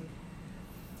 because like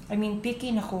I mean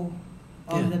picky na ko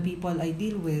of the people I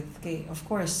deal with. Okay, of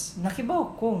course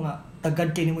nakibaw ko nga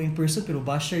tagad kay nimo in person pero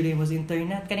basher din mo sa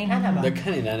internet kanina na ba?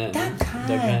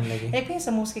 Daghan lagi. Kaya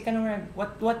sa most kay kanang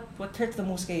what hurts the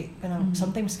most kay kanang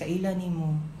sometimes kaila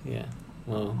nimo. Yeah.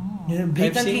 Wow.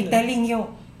 Blatantly telling you.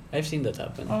 I've seen that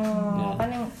happen.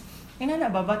 Kanang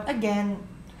ba? But again,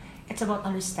 it's about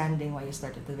understanding why you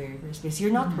started the very first place.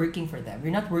 You're not working for them.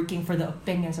 You're not working for the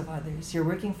opinions of others. You're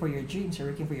working for your dreams. You're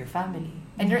working for your family.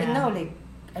 And right now, like,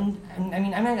 I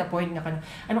mean, I'm at a point na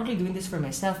I'm not really doing this for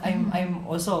myself. I'm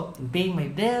also paying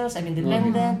my bills. I'm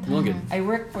independent. I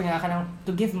work for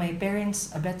to give my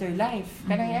parents a better life.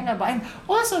 Kanang yan na ba? And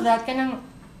also that kanang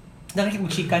dahil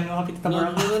mag-chikan mo kapit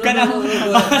tamarang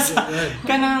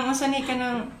kanang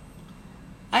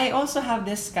I also have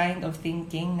this kind of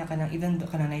thinking na kanang even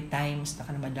though kanang night times na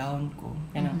kanang ma-down ko.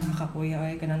 Kanang nakakakuya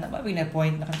ay kanang nababi na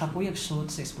point na nakakuyag suit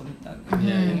sa ispuntag.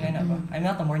 I'm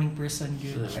not a morning person,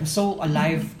 dude. I'm so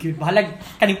alive, dude. Bahalag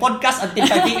kaning podcast until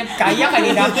kaya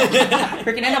kanina.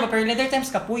 Pero kinana ba pero later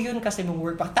times kapuyon kasi mong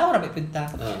work pa tawo ra ba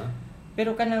punta.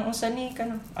 Pero kanang usa ni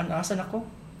kanang asan ako?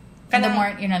 Kanang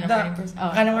you're not a morning person.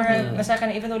 Kanang nasa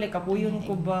kanang even though like kapuyon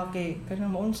ko ba kay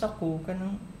kanang maunsa ko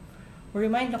kanang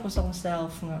remind ako sa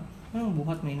self nga, anong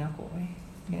buhat may nako eh.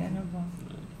 Kaya na ba?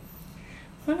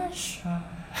 Wala siya.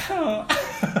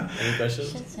 Any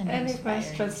questions? Any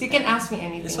questions? You can ask me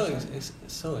anything. It's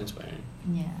so inspiring.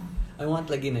 Yeah. I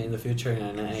want lagi na in the future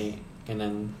na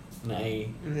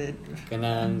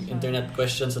kanang internet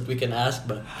questions that we can ask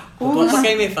ba. Pa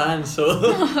kay may fans so.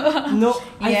 No,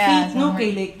 I think no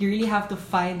kay like you really have to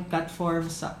find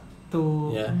platforms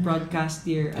to broadcast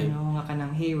your nga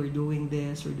kanang hey we're doing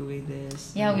this.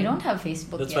 Yeah, we don't have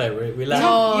Facebook That's yet. why we lack.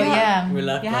 Yeah. We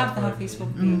lack. You have to have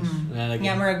Facebook page.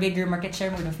 Yeah, more bigger market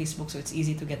share mo na Facebook so it's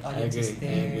easy to get audiences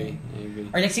there. I agree.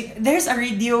 Or like there's a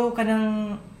radio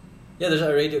kanang there's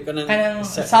a radio kanang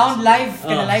sound live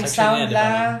live sound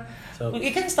la. So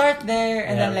you can start there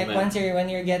and then like when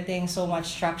you're getting so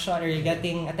much traction or you're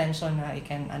getting attention na you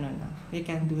can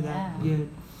do that.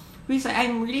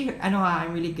 I'm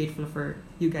really grateful for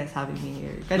you guys having me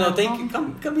here. No, thank you.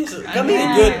 Come here.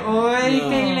 Good.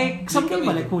 Like something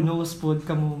ba like who knows pod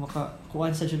kamo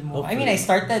makakuan sa jud mo. I mean I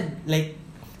started like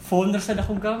phone ra sa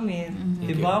akong gamit.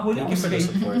 Diba? Thank you for the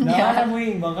support. Na mo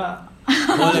yung mga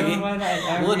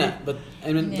but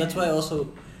I mean that's why also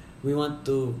we want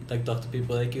to like talk to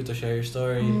people like you to share your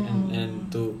story and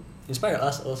to inspire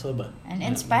us also ba and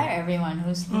inspire everyone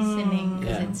who's listening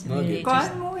because it's really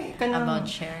just about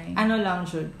sharing. Lang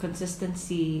jud,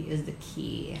 consistency is the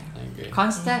key. I agree.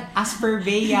 Constant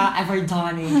asperbeia ever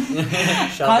dawning.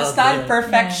 Constant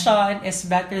perfection is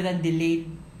better than delayed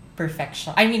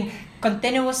perfection. I mean,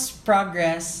 continuous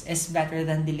progress is better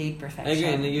than delayed perfection. I agree.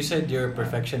 And you said you're a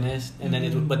perfectionist, and then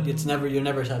but you're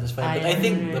never satisfied. But I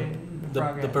think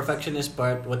the perfectionist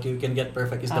part, what you can get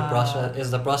perfect is the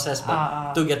process,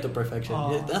 but to get to perfection,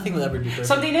 nothing will ever be perfect.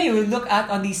 Someday you will look at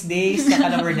on these days,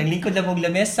 we're naglingkod na mong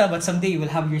lamesa, but someday you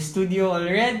will have your studio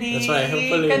already. That's why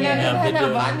hopefully we have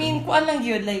video. I mean, kuan lang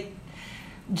yun, like,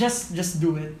 just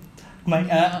do it. My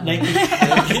like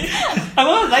I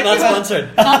was like not sponsored.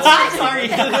 Sorry.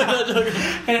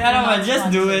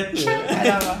 Just do it.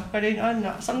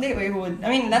 Someday we would. I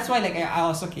mean, that's why like I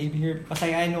also came here because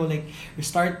I know like you're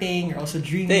starting, you're also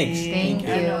dreaming. Thank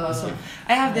you. So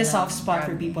I have this soft spot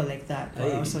for people like that who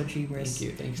are also dreamers. Thank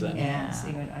you. Thanks, Len.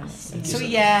 So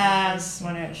yes,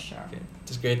 okay.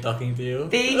 It's great talking to you.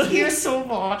 Thank you so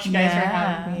much, guys, for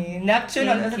having me.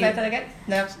 Neptune, what's the title again?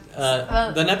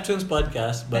 The Neptunes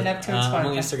podcast, but the Neptunes podcast.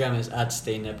 Among Instagram is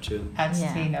 @StayNeptune.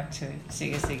 @StayNeptune.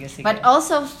 Sige. But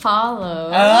also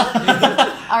follow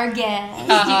our guests.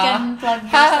 You can plug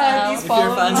yourself. If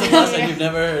you're fans of us and you've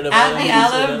never heard of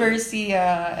Alem,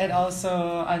 Garcia, and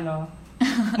also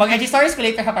mag-IG stories ko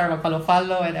later para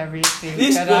mag-follow and everything.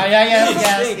 Yes.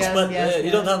 Yes.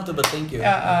 You don't have to, but thank you.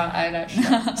 I'm not sure.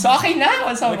 So okay na.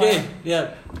 Okay.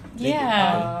 Yeah.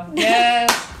 Yes.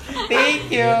 Thank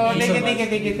you.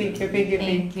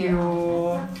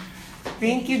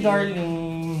 Thank you,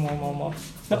 darling.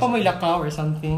 Napamoy ka or something.